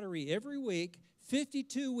the lottery every week,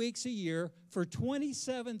 52 weeks a year, for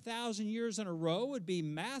 27,000 years in a row would be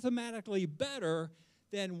mathematically better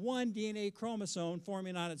than one DNA chromosome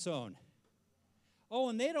forming on its own. Oh,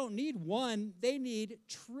 and they don't need one, they need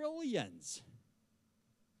trillions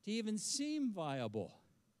to even seem viable.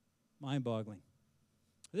 Mind-boggling.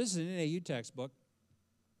 This is an NAU textbook.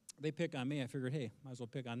 They pick on me. I figured, hey, might as well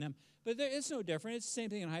pick on them. But it's no different. It's the same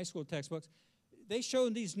thing in high school textbooks. They show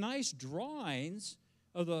these nice drawings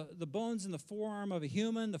of the bones in the forearm of a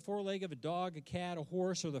human, the foreleg of a dog, a cat, a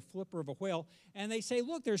horse, or the flipper of a whale. And they say,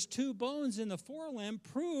 look, there's 2 bones in the forelimb.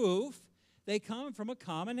 Proof they come from a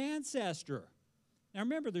common ancestor. Now,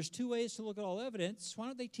 remember, there's 2 ways to look at all evidence. Why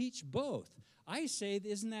don't they teach both? I say,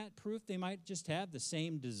 isn't that proof they might just have the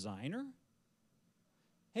same designer?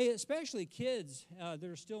 Hey, especially kids that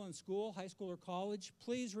are still in school, high school or college,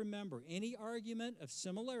 please remember, any argument of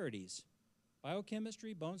similarities,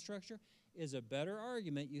 biochemistry, bone structure, is a better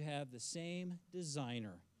argument you have the same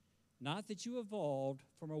designer, not that you evolved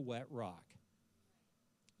from a wet rock.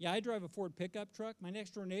 Yeah, I drive a Ford pickup truck. My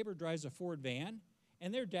next-door neighbor drives a Ford van,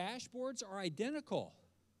 and their dashboards are identical.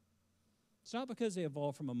 It's not because they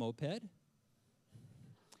evolved from a moped.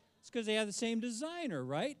 It's because they have the same designer,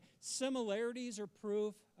 right? Similarities are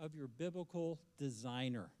proof of your biblical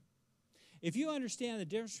designer. If you understand the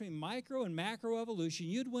difference between micro and macro evolution,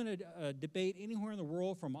 you'd win a debate anywhere in the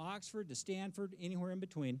world from Oxford to Stanford, anywhere in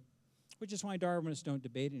between, which is why Darwinists don't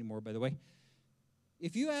debate anymore, by the way.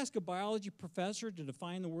 If you ask a biology professor to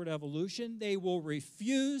define the word evolution, they will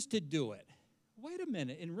refuse to do it. Wait a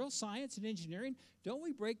minute, in real science and engineering, don't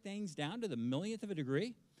we break things down to the millionth of a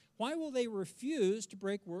degree? Why will they refuse to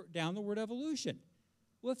break down the word evolution?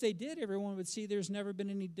 Well, if they did, everyone would see there's never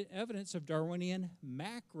been any evidence of Darwinian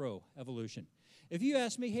macroevolution. If you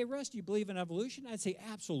ask me, hey, Russ, do you believe in evolution? I'd say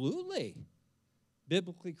absolutely.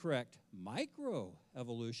 Biblically correct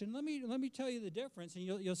microevolution. Let me tell you the difference, and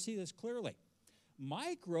you'll see this clearly.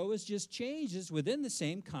 Micro is just changes within the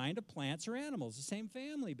same kind of plants or animals, the same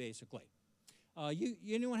family, basically.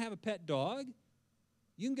 Anyone have a pet dog?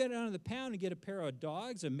 You can get out of the pound and get a pair of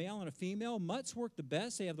dogs, a male and a female. Mutts work the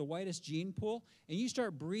best. They have the widest gene pool. And you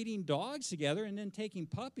start breeding dogs together and then taking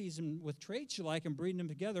puppies and with traits you like and breeding them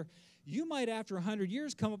together. You might, after 100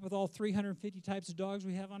 years, come up with all 350 types of dogs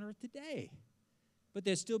we have on Earth today. But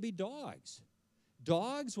they'd still be dogs.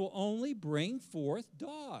 Dogs will only bring forth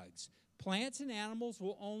dogs. Plants and animals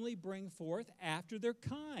will only bring forth after their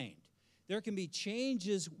kind. There can be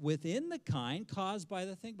changes within the kind caused by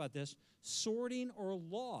think about this, sorting or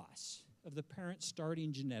loss of the parent's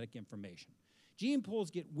starting genetic information. Gene pools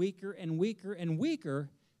get weaker and weaker and weaker.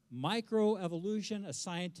 Microevolution, a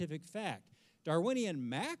scientific fact. Darwinian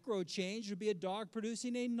macro change would be a dog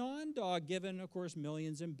producing a non-dog, given, of course,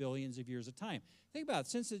 millions and billions of years of time. Think about it.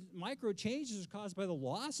 Since the micro changes are caused by the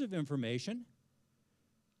loss of information,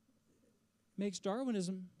 it makes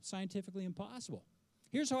Darwinism scientifically impossible.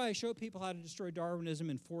 Here's how I show people how to destroy Darwinism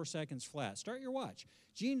in 4 seconds flat. Start your watch.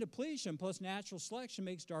 Gene depletion plus natural selection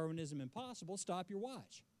makes Darwinism impossible. Stop your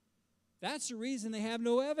watch. That's the reason they have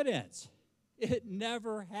no evidence. It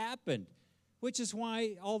never happened, which is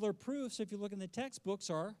why all their proofs, if you look in the textbooks,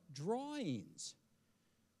 are drawings.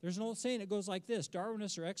 There's an old saying that goes like this: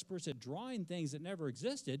 Darwinists are experts at drawing things that never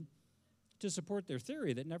existed to support their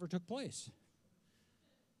theory that never took place.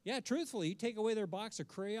 Yeah, truthfully, you take away their box of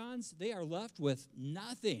crayons, they are left with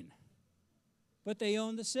nothing. But they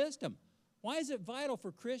own the system. Why is it vital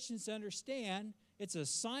for Christians to understand it's a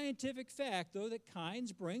scientific fact, though, that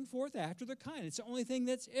kinds bring forth after their kind? It's the only thing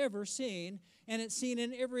that's ever seen, and it's seen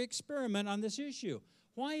in every experiment on this issue.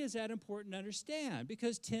 Why is that important to understand?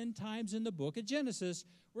 Because 10 times in the book of Genesis,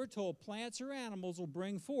 we're told plants or animals will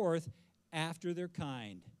bring forth after their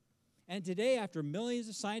kind. And today, after millions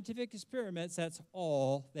of scientific experiments, that's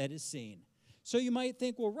all that is seen. So you might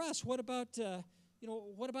think, well, Russ, what about the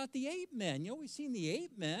ape men? We've seen the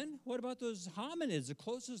ape men. What about those hominids, the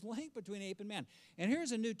closest link between ape and man? And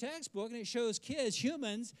here's a new textbook, and it shows kids,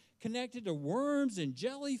 humans, connected to worms and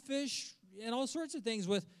jellyfish and all sorts of things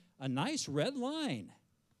with a nice red line.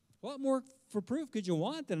 What more for proof could you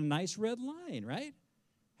want than a nice red line, right?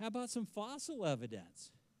 How about some fossil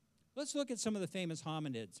evidence? Let's look at some of the famous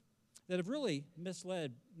hominids that have really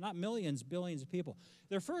misled not millions, billions of people.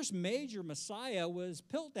 Their first major messiah was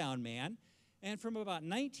Piltdown Man, and from about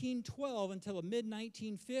 1912 until the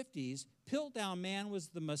mid-1950s, Piltdown Man was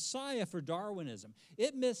the messiah for Darwinism.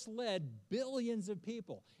 It misled billions of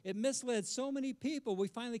people. It misled so many people, we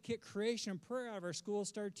finally kicked creation and prayer out of our schools,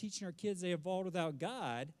 started teaching our kids they evolved without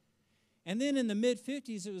God. And then in the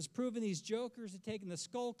mid-50s, it was proven these jokers had taken the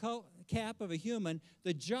skull cap of a human,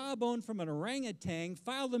 the jawbone from an orangutan,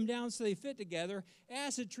 filed them down so they fit together,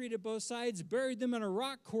 acid-treated both sides, buried them in a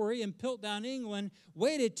rock quarry in Piltdown, England,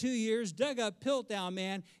 waited 2 years, dug up Piltdown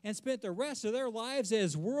Man, and spent the rest of their lives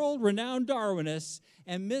as world-renowned Darwinists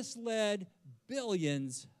and misled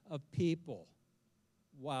billions of people.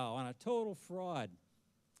 Wow, on a total fraud.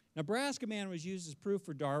 Nebraska Man was used as proof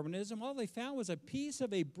for Darwinism. All they found was a piece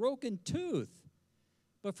of a broken tooth.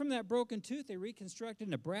 But from that broken tooth, they reconstructed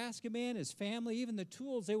Nebraska Man, his family, even the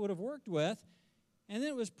tools they would have worked with. And then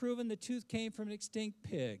it was proven the tooth came from an extinct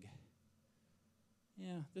pig.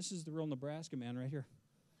 Yeah, this is the real Nebraska Man right here.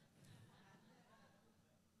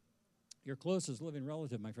 Your closest living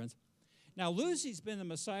relative, my friends. Now, Lucy's been the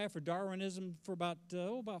messiah for Darwinism for about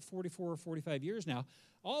 44 or 45 years now.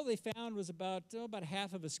 All they found was about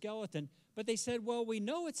half of a skeleton. But they said, well, we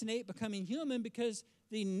know it's an ape becoming human because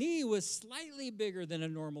the knee was slightly bigger than a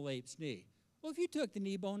normal ape's knee. Well, if you took the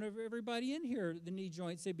knee bone of everybody in here, the knee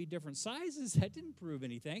joints, they'd be different sizes. That didn't prove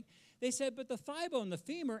anything. They said, but the thigh bone, the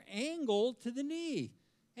femur, angled to the knee.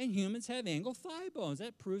 And humans have angled thigh bones.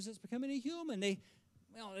 That proves it's becoming a human. They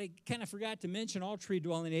kind of forgot to mention all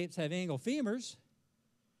tree-dwelling apes have angled femurs.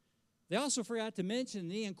 They also forgot to mention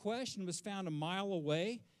the knee in question was found a mile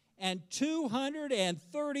away and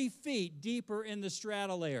 230 feet deeper in the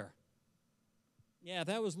strata layer. Yeah, if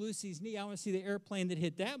that was Lucy's knee, I want to see the airplane that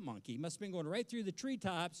hit that monkey. Must have been going right through the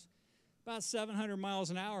treetops, about 700 miles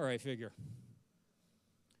an hour, I figure.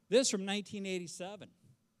 This from 1987.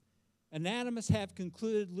 Anatomists have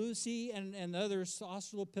concluded Lucy and others,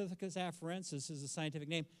 Australopithecus afarensis is the scientific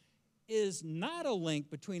name, is not a link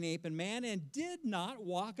between ape and man and did not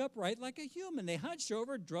walk upright like a human. They hunched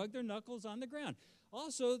over, drugged their knuckles on the ground.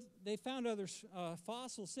 Also, they found other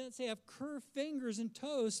fossils since they have curved fingers and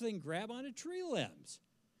toes so they can grab onto tree limbs.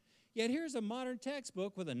 Yet here's a modern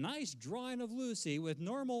textbook with a nice drawing of Lucy with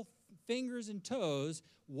normal fingers and toes,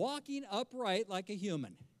 walking upright like a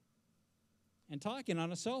human and talking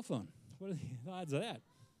on a cell phone. What are the odds of that?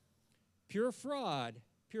 Pure fraud,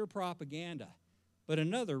 pure propaganda. But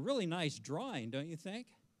another really nice drawing, don't you think?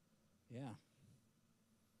 Yeah.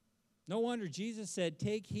 No wonder Jesus said,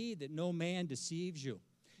 take heed that no man deceives you.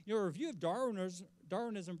 You know, a review of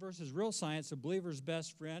Darwinism versus real science, the believer's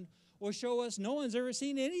best friend, will show us no one's ever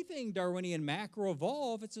seen anything Darwinian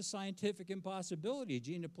macroevolve. It's a scientific impossibility,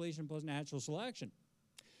 gene depletion plus natural selection.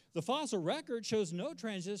 The fossil record shows no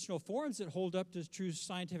transitional forms that hold up to true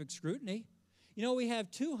scientific scrutiny. You know, we have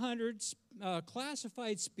 200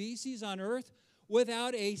 classified species on Earth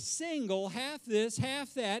without a single half this,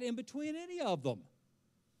 half that in between any of them.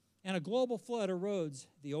 And a global flood erodes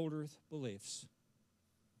the old Earth beliefs.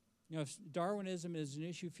 You know, if Darwinism is an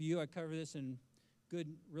issue for you, I cover this in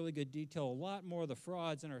really good detail. A lot more of the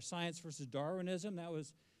frauds in our science versus Darwinism. That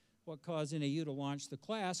was what caused NAU to launch the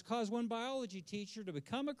class. Caused one biology teacher to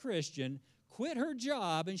become a Christian, quit her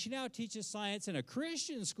job, and she now teaches science in a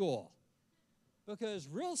Christian school. Because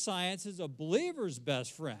real science is a believer's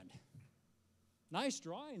best friend. Nice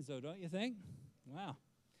drawings, though, don't you think? Wow.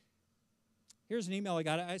 Here's an email I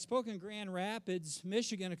got. I spoke in Grand Rapids,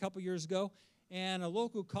 Michigan, a couple years ago, and a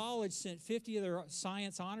local college sent 50 of their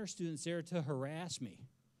science honor students there to harass me.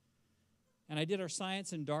 And I did our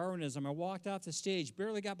science and Darwinism. I walked off the stage,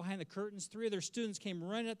 barely got behind the curtains. 3 of their students came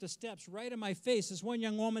running up the steps right in my face. This one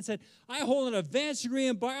young woman said, I hold an advanced degree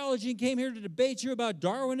in biology and came here to debate you about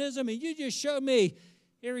Darwinism, and you just showed me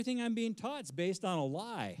everything I'm being taught is based on a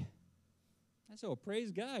lie. I said, well,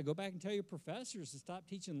 praise God. Go back and tell your professors to stop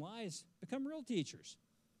teaching lies. Become real teachers.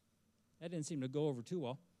 That didn't seem to go over too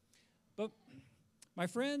well. But, my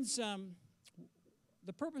friends,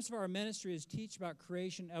 the purpose of our ministry is to teach about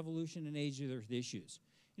creation, evolution, and age of the earth issues.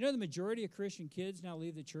 You know, the majority of Christian kids now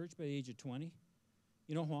leave the church by the age of 20.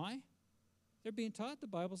 You know why? They're being taught the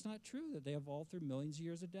Bible's not true, that they evolved through millions of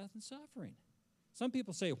years of death and suffering. Some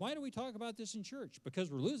people say, why do we talk about this in church? Because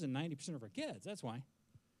we're losing 90% of our kids. That's why.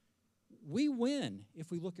 We win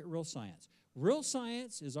if we look at real science. Real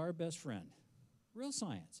science is our best friend. Real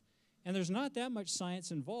science. And there's not that much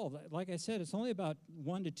science involved. Like I said, it's only about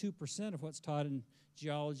 1% to 2% of what's taught in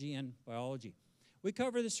geology and biology. We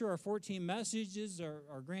cover this through our 14 messages,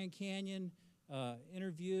 our Grand Canyon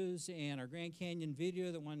interviews, and our Grand Canyon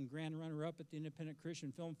video that won grand runner-up at the Independent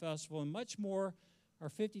Christian Film Festival, and much more. Our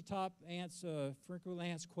 50 top frequently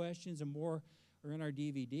asked questions and more are in our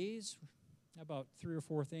DVDs. About 3 or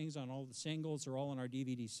 4 things on all the singles are all in our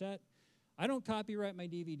DVD set. I don't copyright my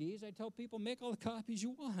DVDs. I tell people, make all the copies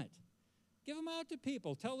you want. Give them out to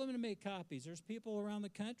people. Tell them to make copies. There's people around the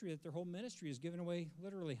country that their whole ministry is giving away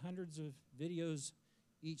literally hundreds of videos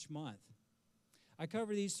each month. I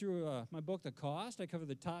cover these through my book, The Cost. I cover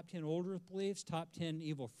the top 10 old earth beliefs, top 10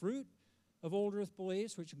 evil fruit of old earth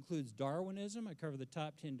beliefs, which includes Darwinism. I cover the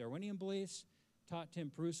top 10 Darwinian beliefs, top 10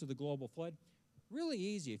 proofs of the global flood. Really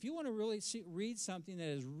easy. If you want to really read something that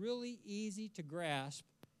is really easy to grasp,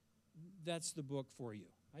 that's the book for you.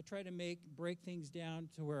 I try to break things down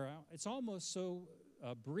to where it's almost so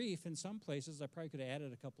brief in some places I probably could have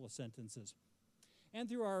added a couple of sentences. And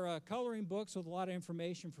through our coloring books with a lot of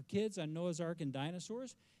information for kids on Noah's Ark and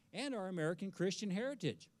dinosaurs, and our American Christian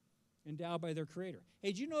heritage endowed by their Creator.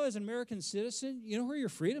 Hey, do you know as an American citizen, you know where your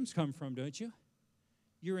freedoms come from, don't you?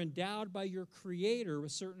 You're endowed by your Creator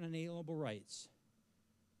with certain inalienable rights.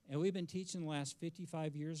 And we've been teaching the last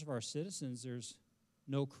 55 years of our citizens there's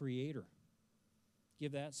no Creator.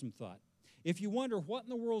 Give that some thought. If you wonder what in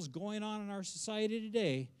the world's going on in our society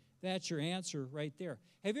today, that's your answer right there.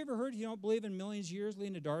 Have you ever heard you don't believe in millions of years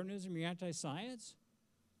leading to Darwinism, you're anti-science?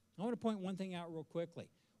 I want to point one thing out real quickly.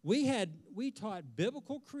 We taught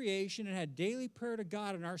biblical creation and had daily prayer to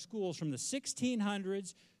God in our schools from the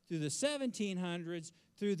 1600s through the 1700s,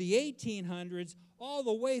 through the 1800s, all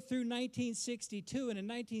the way through 1962. And in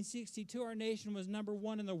 1962, our nation was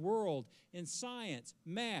 #1 in the world in science,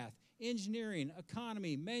 math, engineering,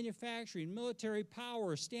 economy, manufacturing, military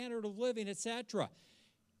power, standard of living, etc.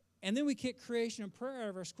 And then we kicked creation and prayer out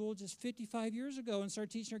of our school just 55 years ago and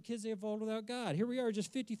started teaching our kids they evolved without God. Here we are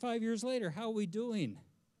just 55 years later. How are we doing?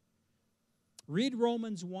 Read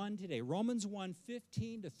Romans 1 today. Romans 1,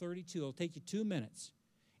 15 to 32. It'll take you 2 minutes.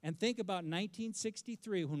 And think about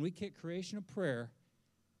 1963 when we kicked creation and prayer.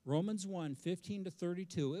 Romans 1, 15 to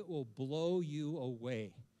 32. It will blow you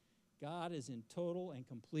away. God is in total and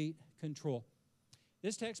complete control.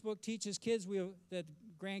 This textbook teaches kids that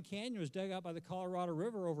Grand Canyon was dug out by the Colorado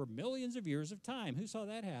River over millions of years of time. Who saw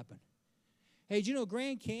that happen? Hey, do you know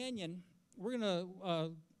Grand Canyon, we're going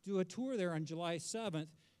to do a tour there on July 7th.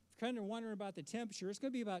 kind of wondering about the temperature, it's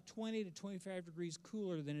going to be about 20 to 25 degrees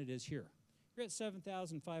cooler than it is here. You're at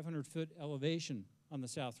 7,500 foot elevation on the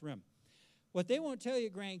south rim. What they won't tell you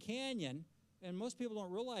at Grand Canyon, and most people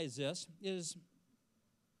don't realize this, is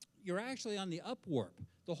you're actually on the upwarp.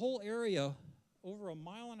 The whole area, over 1.5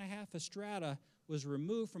 miles of strata, was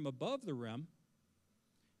removed from above the rim,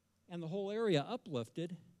 and the whole area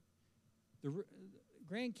uplifted. The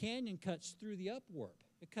Grand Canyon cuts through the upwarp.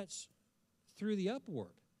 It cuts through the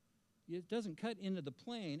upwarp. It doesn't cut into the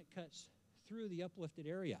plain. It cuts through the uplifted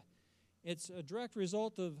area. It's a direct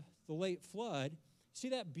result of the late flood. See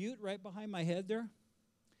that butte right behind my head there?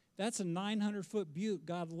 That's a 900-foot butte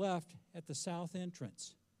God left at the south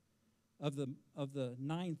entrance of the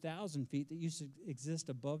 9,000 feet that used to exist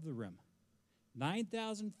above the rim.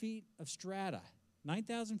 9,000 feet of strata,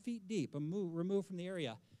 9,000 feet deep, removed from the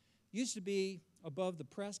area. Used to be above the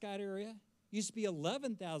Prescott area. Used to be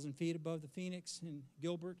 11,000 feet above the Phoenix and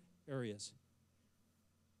Gilbert areas.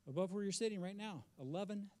 Above where you're sitting right now,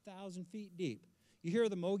 11,000 feet deep. You hear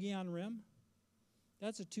the Mogollon Rim?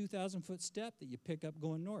 That's a 2,000-foot step that you pick up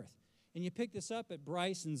going north. And you pick this up at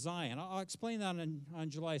Bryce and Zion. I'll explain that on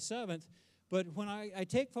July 7th. But when I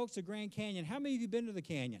take folks to Grand Canyon, how many of you been to the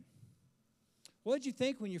canyon? What did you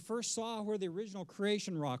think when you first saw where the original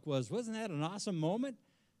creation rock was? Wasn't that an awesome moment?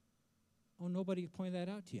 Oh, nobody pointed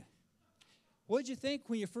that out to you. What did you think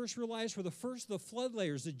when you first realized where the first of the flood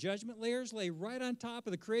layers, the judgment layers, lay right on top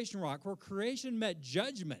of the creation rock, where creation met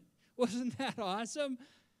judgment? Wasn't that awesome?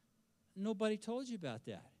 Nobody told you about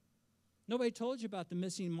that. Nobody told you about the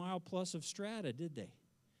missing mile plus of strata, did they?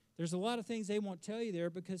 There's a lot of things they won't tell you there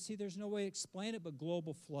because, see, there's no way to explain it but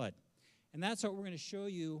global flood. And that's what we're going to show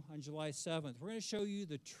you on July 7th. We're going to show you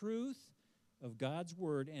the truth of God's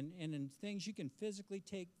Word and in things you can physically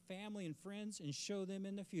take family and friends and show them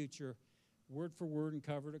in the future, word for word and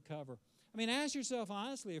cover to cover. I mean, ask yourself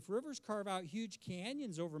honestly, if rivers carve out huge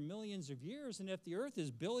canyons over millions of years, and if the earth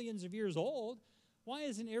is billions of years old, why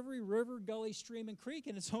isn't every river, gully, stream, and creek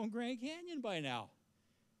in its own Grand Canyon by now?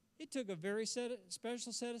 It took a very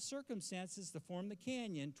special set of circumstances to form the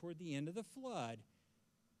canyon toward the end of the flood.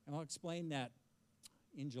 And I'll explain that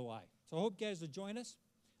in July. So I hope you guys will join us.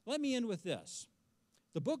 Let me end with this.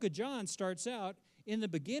 The book of John starts out, in the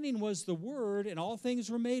beginning was the Word, and all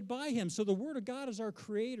things were made by Him. So the Word of God is our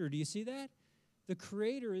Creator. Do you see that? The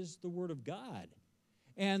Creator is the Word of God.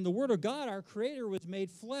 And the Word of God, our Creator, was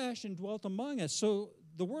made flesh and dwelt among us. So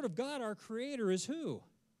the Word of God, our Creator, is who?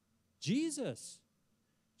 Jesus.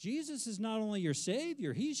 Jesus is not only your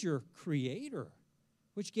Savior, He's your Creator,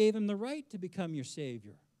 which gave Him the right to become your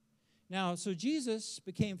Savior. Now, so Jesus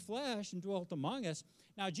became flesh and dwelt among us.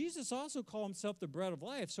 Now, Jesus also called Himself the bread of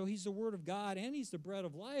life, so He's the Word of God and He's the bread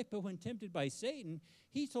of life. But when tempted by Satan,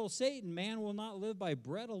 He told Satan, man will not live by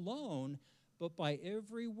bread alone, but by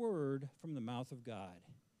every word from the mouth of God.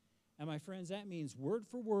 And my friends, that means word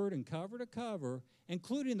for word and cover to cover,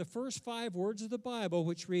 including the first 5 words of the Bible,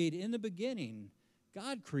 which read, in the beginning,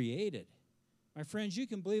 God created. My friends, you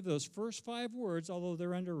can believe those first 5 words, although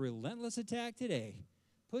they're under relentless attack today.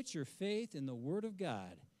 Put your faith in the Word of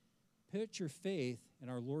God. Put your faith in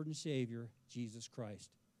our Lord and Savior, Jesus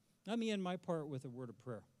Christ. Let me end my part with a word of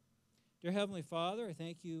prayer. Dear Heavenly Father, I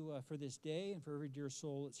thank you for this day and for every dear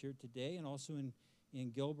soul that's here today, and also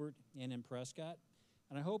in Gilbert and in Prescott.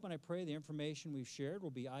 And I hope and I pray the information we've shared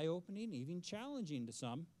will be eye-opening, even challenging to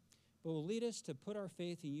some, but will lead us to put our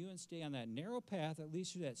faith in you and stay on that narrow path that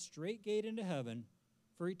leads through that straight gate into heaven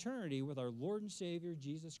for eternity with our Lord and Savior,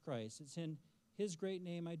 Jesus Christ. It's in His great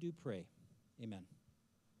name I do pray. Amen.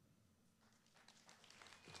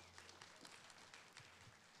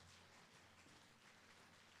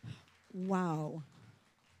 Wow.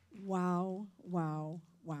 Wow, wow,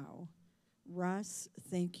 wow. Russ,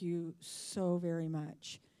 thank you so very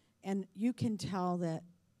much. And you can tell that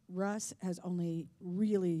Russ has only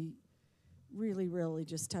really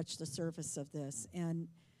just touched the surface of this. And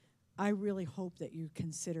I really hope that you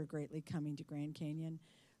consider greatly coming to Grand Canyon.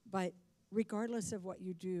 But regardless of what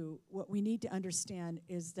you do, what we need to understand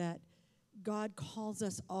is that God calls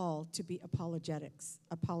us all to be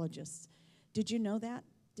apologists. Did you know that?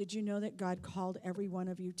 Did you know that God called every one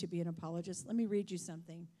of you to be an apologist? Let me read you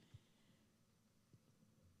something.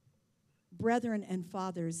 Brethren and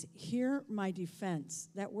fathers, hear my defense.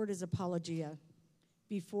 That word is apologia.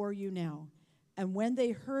 Before you now. And when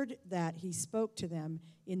they heard that he spoke to them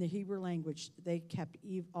in the Hebrew language, they kept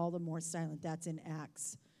all the more silent. That's in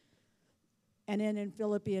Acts. And then in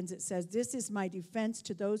Philippians it says, this is my defense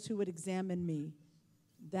to those who would examine me.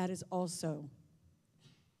 That is also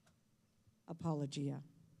apologia.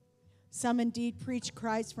 Some indeed preach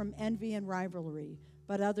Christ from envy and rivalry,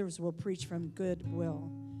 but others will preach from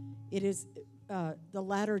goodwill. It is the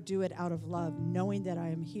latter do it out of love, knowing that I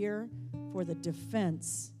am here for the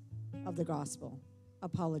defense of the gospel.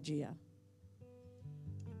 Apologia.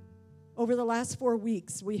 Over the last 4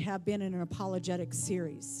 weeks, we have been in an apologetic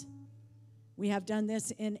series. We have done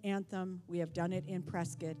this in Anthem. We have done it in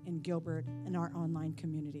Prescott, in Gilbert, in our online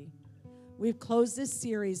community. We've closed this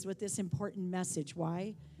series with this important message.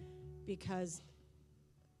 Why? Because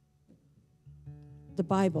the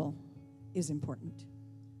Bible is important.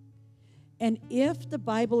 And if the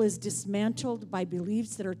Bible is dismantled by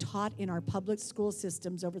beliefs that are taught in our public school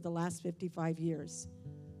systems over the last 55 years,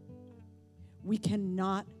 we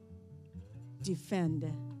cannot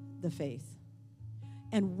defend the faith.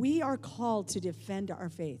 And we are called to defend our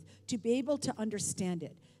faith, to be able to understand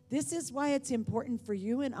it. This is why it's important for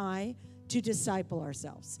you and I to disciple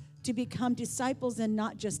ourselves, to become disciples and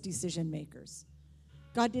not just decision makers.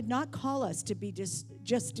 God did not call us to be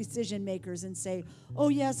just decision makers and say, oh,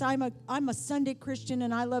 yes, I'm a Sunday Christian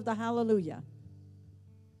and I love the hallelujah.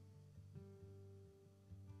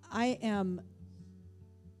 I am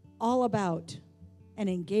all about an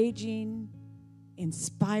engaging,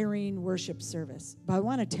 inspiring worship service. But I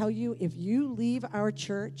want to tell you, if you leave our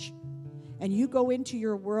church and you go into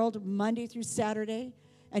your world Monday through Saturday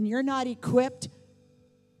and you're not equipped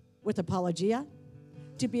with apologia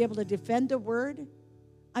to be able to defend the word,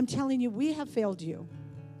 I'm telling you, we have failed you.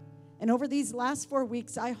 And over these last 4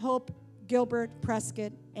 weeks, I hope Gilbert,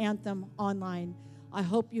 Prescott, Anthem, online, I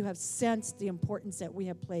hope you have sensed the importance that we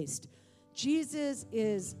have placed. Jesus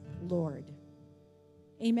is Lord.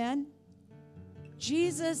 Amen?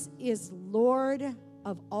 Jesus is Lord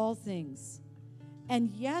of all things.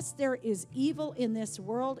 And yes, there is evil in this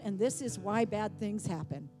world, and this is why bad things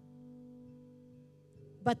happen.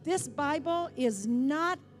 But this Bible is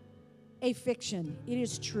not a fiction. It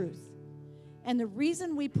is truth. And the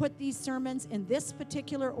reason we put these sermons in this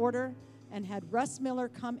particular order and had Russ Miller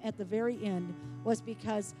come at the very end was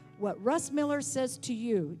because what Russ Miller says to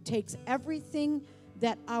you takes everything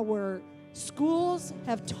that our schools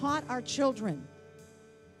have taught our children.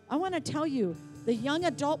 I want to tell you, the young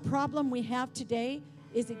adult problem we have today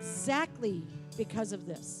is exactly because of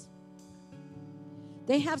this.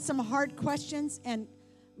 They have some hard questions, and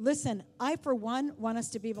listen, I, for one, want us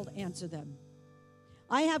to be able to answer them.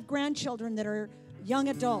 I have grandchildren that are young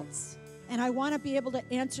adults, and I want to be able to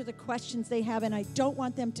answer the questions they have, and I don't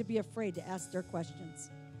want them to be afraid to ask their questions.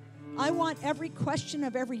 I want every question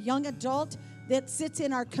of every young adult that sits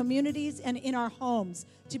in our communities and in our homes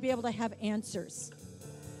to be able to have answers.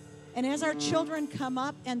 And as our children come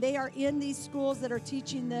up and they are in these schools that are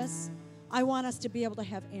teaching this, I want us to be able to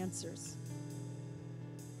have answers.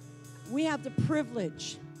 We have the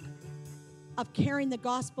privilege of carrying the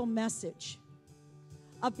gospel message,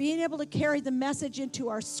 of being able to carry the message into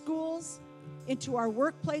our schools, into our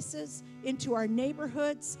workplaces, into our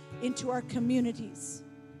neighborhoods, into our communities.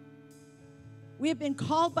 We have been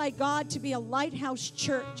called by God to be a lighthouse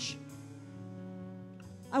church.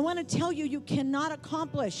 I want to tell you, you cannot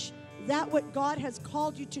accomplish that what God has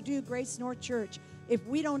called you to do, Grace North Church, if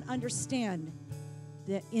we don't understand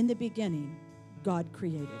that in the beginning, God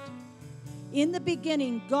created. In the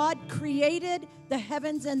beginning, God created the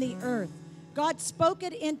heavens and the earth. God spoke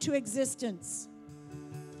it into existence.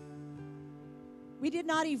 We did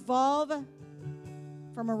not evolve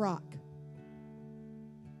from a rock.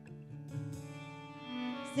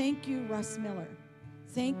 Thank you, Russ Miller.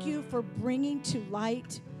 Thank you for bringing to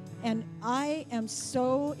light. And I am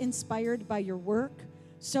so inspired by your work,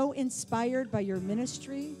 so inspired by your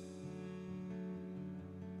ministry.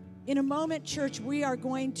 In a moment, church, we are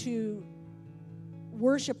going to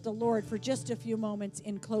worship the Lord for just a few moments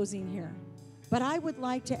in closing here. But I would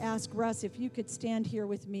like to ask Russ if you could stand here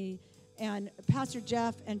with me, and Pastor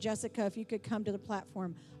Jeff and Jessica, if you could come to the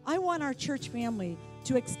platform. I want our church family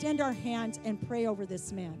to extend our hands and pray over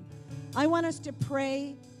this man. I want us to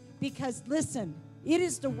pray because, listen, it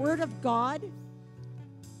is the word of God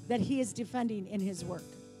that he is defending in his work.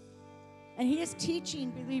 And he is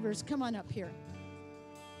teaching believers. Come on up here.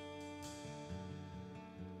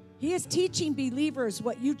 He is teaching believers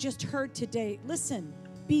what you just heard today. Listen,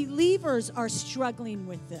 believers are struggling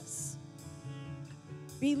with this.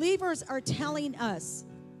 Believers are telling us,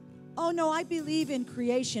 oh no, I believe in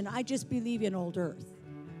creation. I just believe in old earth.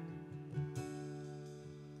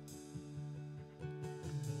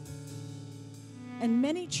 And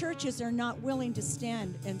many churches are not willing to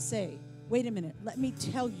stand and say, wait a minute, let me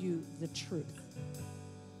tell you the truth.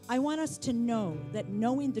 I want us to know that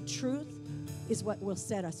knowing the truth is what will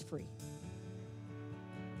set us free.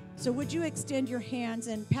 So would you extend your hands,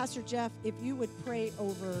 and Pastor Jeff, if you would pray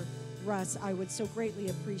over Russ, I would so greatly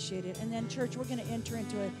appreciate it. And then, church, we're going to enter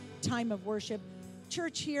into a great time of worship.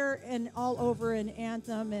 Church here and all over in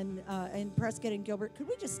Anthem and Prescott and Gilbert, could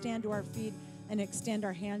we just stand to our feet and extend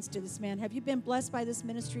our hands to this man? Have you been blessed by this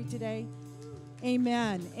ministry today?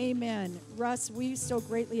 Amen. Amen. Russ, we so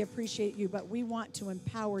greatly appreciate you, but we want to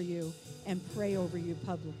empower you and pray over you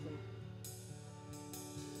publicly.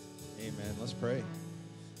 Amen. Let's pray.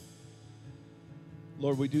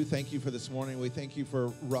 Lord, we do thank you for this morning. We thank you for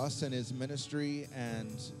Russ and his ministry, and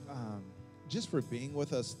just for being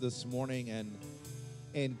with us this morning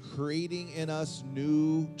and creating in us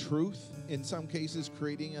new truth, in some cases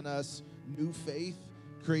creating in us new faith,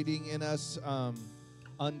 creating in us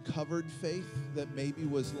uncovered faith that maybe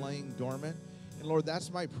was laying dormant. And Lord,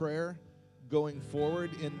 that's my prayer going forward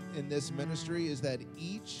in this ministry, is that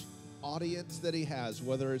each audience that he has,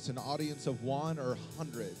 whether it's an audience of one or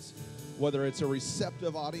hundreds, whether it's a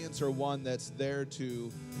receptive audience or one that's there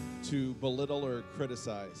to belittle or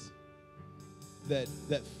criticize, that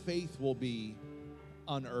faith will be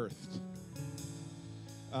unearthed,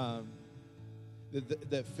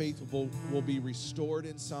 that faith will be restored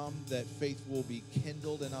in some, that faith will be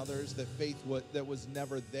kindled in others, that faith that was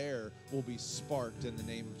never there will be sparked in the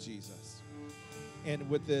name of Jesus. And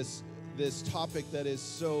with this topic that is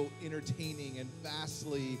so entertaining and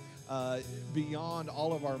vastly beyond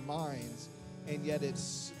all of our minds, and yet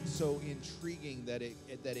it's so intriguing that it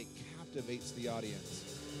captivates the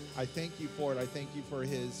audience. I thank you for it. I thank you for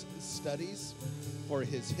his studies, for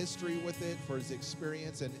his history with it, for his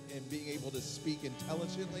experience, and being able to speak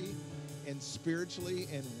intelligently and spiritually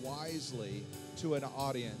and wisely to an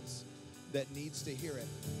audience that needs to hear it.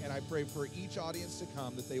 And I pray for each audience to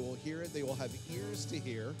come that they will hear it. They will have ears to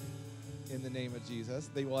hear in the name of Jesus.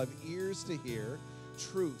 They will have ears to hear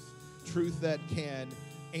truth that can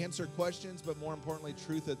answer questions, but more importantly,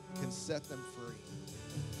 truth that can set them free.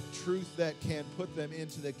 Truth that can put them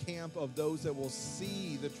into the camp of those that will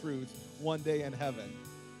see the truth one day in heaven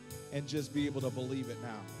and just be able to believe it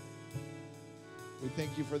now. We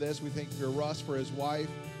thank you for this. We thank you for Russ, for his wife,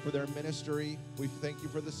 for their ministry. We thank you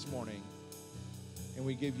for this morning. And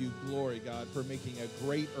we give you glory, God, for making a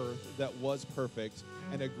great earth that was perfect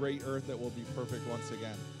and a great earth that will be perfect once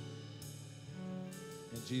again.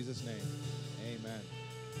 In Jesus' name, amen.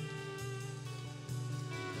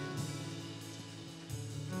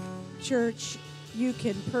 Church, you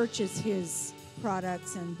can purchase his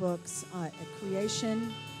products and books at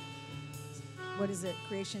Creation. What is it?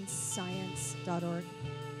 Creationscience.org.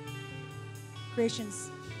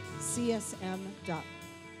 CreationsCSM.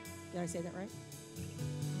 Did I say that right?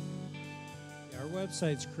 Yeah, our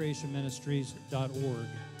website's creationministries.org.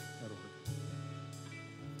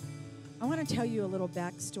 I want to tell you a little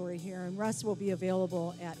backstory here, and Russ will be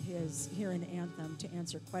available at his here in Anthem to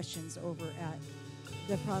answer questions over at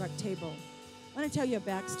the product table. I want to tell you a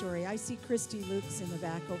backstory. I see Christy Lukes in the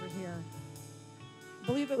back over here. I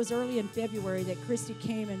believe it was early in February that Christy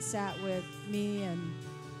came and sat with me and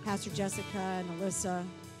Pastor Jessica and Alyssa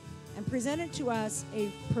and presented to us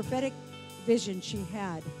a prophetic vision she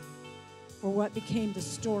had for what became the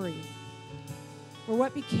story, for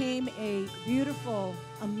what became a beautiful,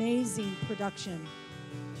 amazing production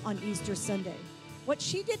on Easter Sunday. What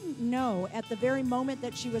she didn't know at the very moment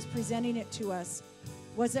that she was presenting it to us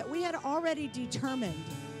was that we had already determined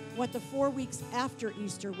what the 4 weeks after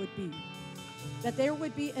Easter would be. That there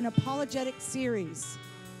would be an apologetic series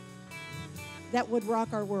that would rock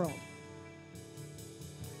our world.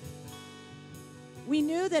 We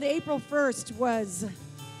knew that April 1st was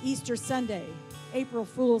Easter Sunday, April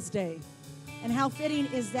Fool's Day. And how fitting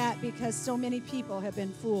is that, because so many people have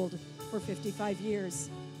been fooled for 55 years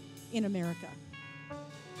in America.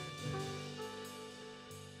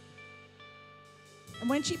 And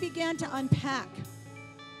when she began to unpack,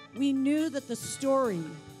 we knew that the story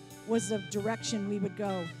was the direction we would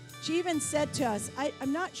go. She even said to us,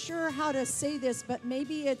 I'm not sure how to say this, but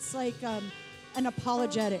maybe it's like an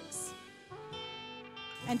apologetics.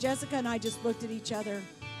 And Jessica and I just looked at each other.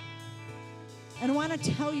 And I want to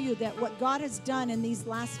tell you that what God has done in these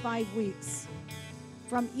last 5 weeks,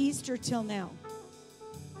 from Easter till now,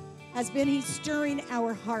 has been He's stirring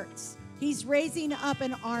our hearts. He's raising up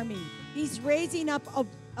an army. He's raising up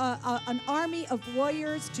an army of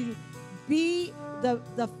warriors to be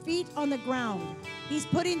the feet on the ground. He's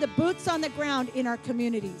putting the boots on the ground in our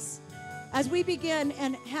communities. As we begin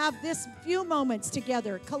and have this few moments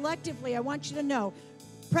together, collectively, I want you to know,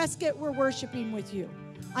 Prescott, we're worshiping with you.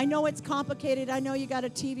 I know it's complicated. I know you got a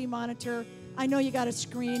TV monitor. I know you got a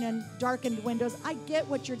screen and darkened windows. I get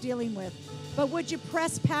what you're dealing with. But would you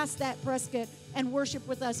press past that, Prescott, and worship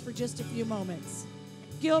with us for just a few moments?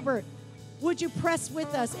 Gilbert, would you press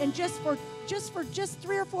with us? And just for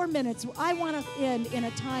 3 or 4 minutes, I want to end in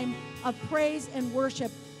a time of praise and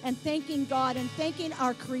worship and thanking God and thanking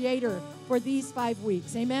our Creator for these 5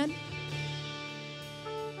 weeks. Amen?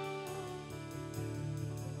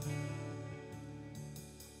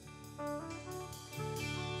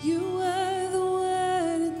 You were the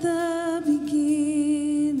Word at the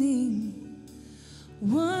beginning,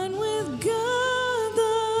 one with God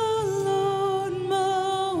the Lord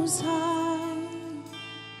Most High.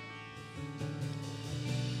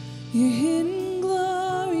 Your hidden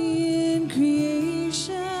glory in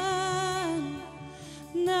creation,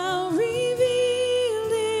 now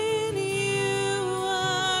revealed in you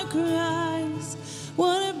are Christ.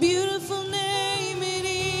 What a beautiful name it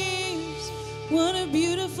is. What a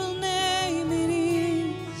beautiful name it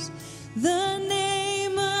is. The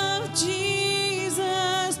name of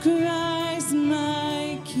Jesus Christ,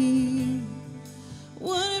 my King.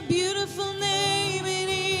 What a beautiful name it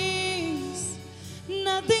is.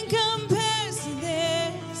 Nothing compares to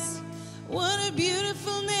this. What a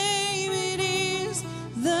beautiful name it is.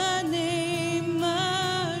 The name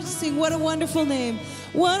of... Sing, what a wonderful name.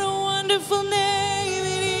 What a wonderful name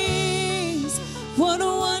it is. What a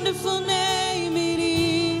wonderful name it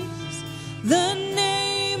is. The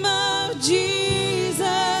name of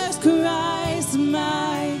Jesus Christ,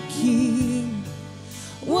 my King.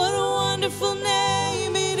 What a wonderful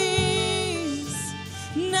name it is.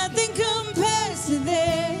 Nothing compares to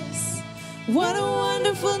this. What a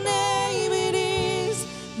wonderful name it is.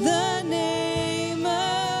 The name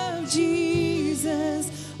of Jesus.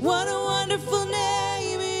 What a wonderful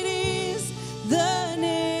name it is. The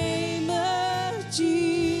name of Jesus.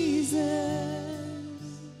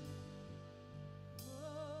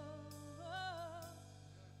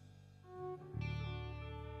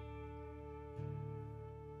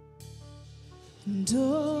 And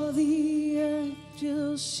all the earth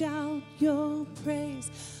will shout your praise.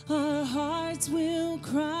 Our hearts will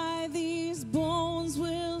cry, these bones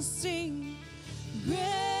will sing. Great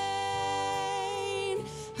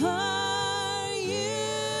are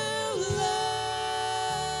you, Lord.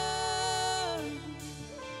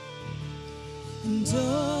 And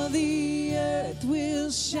all the earth will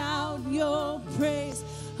shout your praise.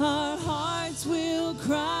 Our hearts will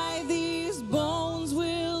cry, these bones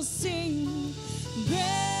will sing. Great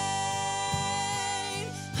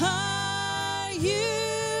are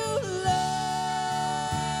you, Lord.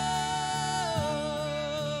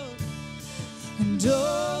 And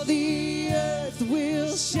all the earth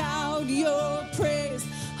will shout your praise.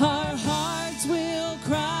 Our hearts will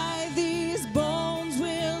cry, these bones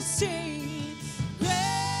will sing. Great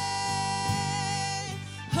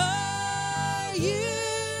are you,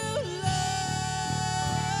 Lord.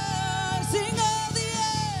 Sing all the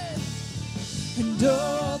earth. And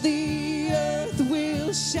all the earth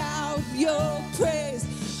will shout your praise.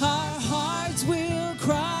 Our hearts will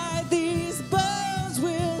cry, these bones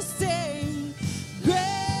will sing. Great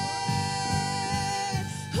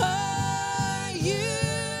are you,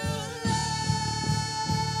 Lord.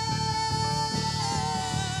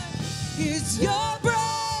 It's your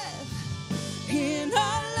breath in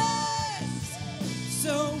our lives,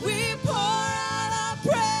 so we pour out our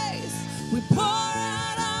praise. We pour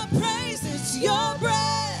out our praise. It's your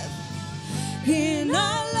breath in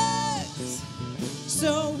our lives,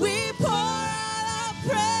 so we pour out our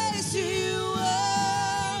praise to you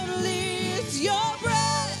only. It's your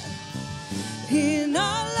breath in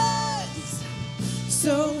our lives,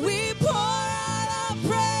 so we pour out our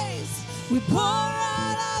praise. We pour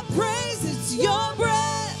out our praise. It's your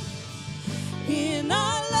breath in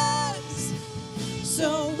our lives,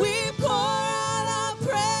 so we pour out our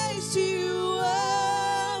praise to you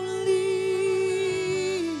only.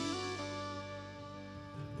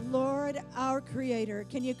 Lord, our Creator.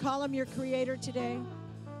 Can you call Him your Creator today?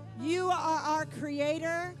 You are our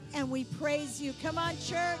Creator, and we praise you. Come on,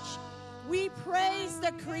 church. We praise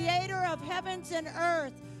the Creator of heavens and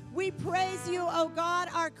earth. We praise you, oh God,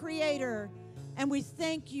 our Creator. And we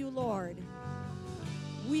thank you, Lord.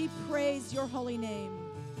 We praise your holy name.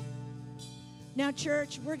 Now,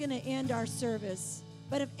 church, we're going to end our service.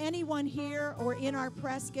 But if anyone here or in our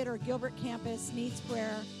Prescott or Gilbert campus needs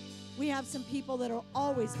prayer, we have some people that will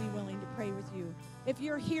always be willing to pray with you. If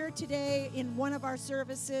you're here today in one of our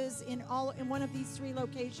services, in one of these 3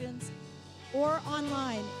 locations, or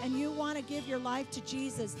online, and you want to give your life to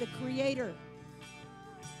Jesus, the Creator,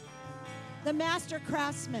 the Master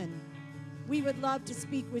Craftsman, we would love to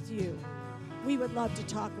speak with you. We would love to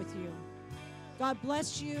talk with you. God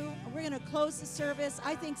bless you. We're going to close the service.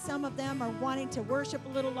 I think some of them are wanting to worship a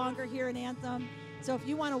little longer here in Anthem. So if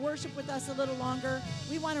you want to worship with us a little longer,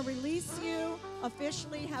 we want to release you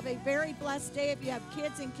officially. Have a very blessed day. If you have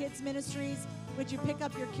kids in kids ministries, would you pick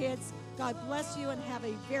up your kids? God bless you and have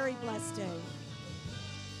a very blessed day.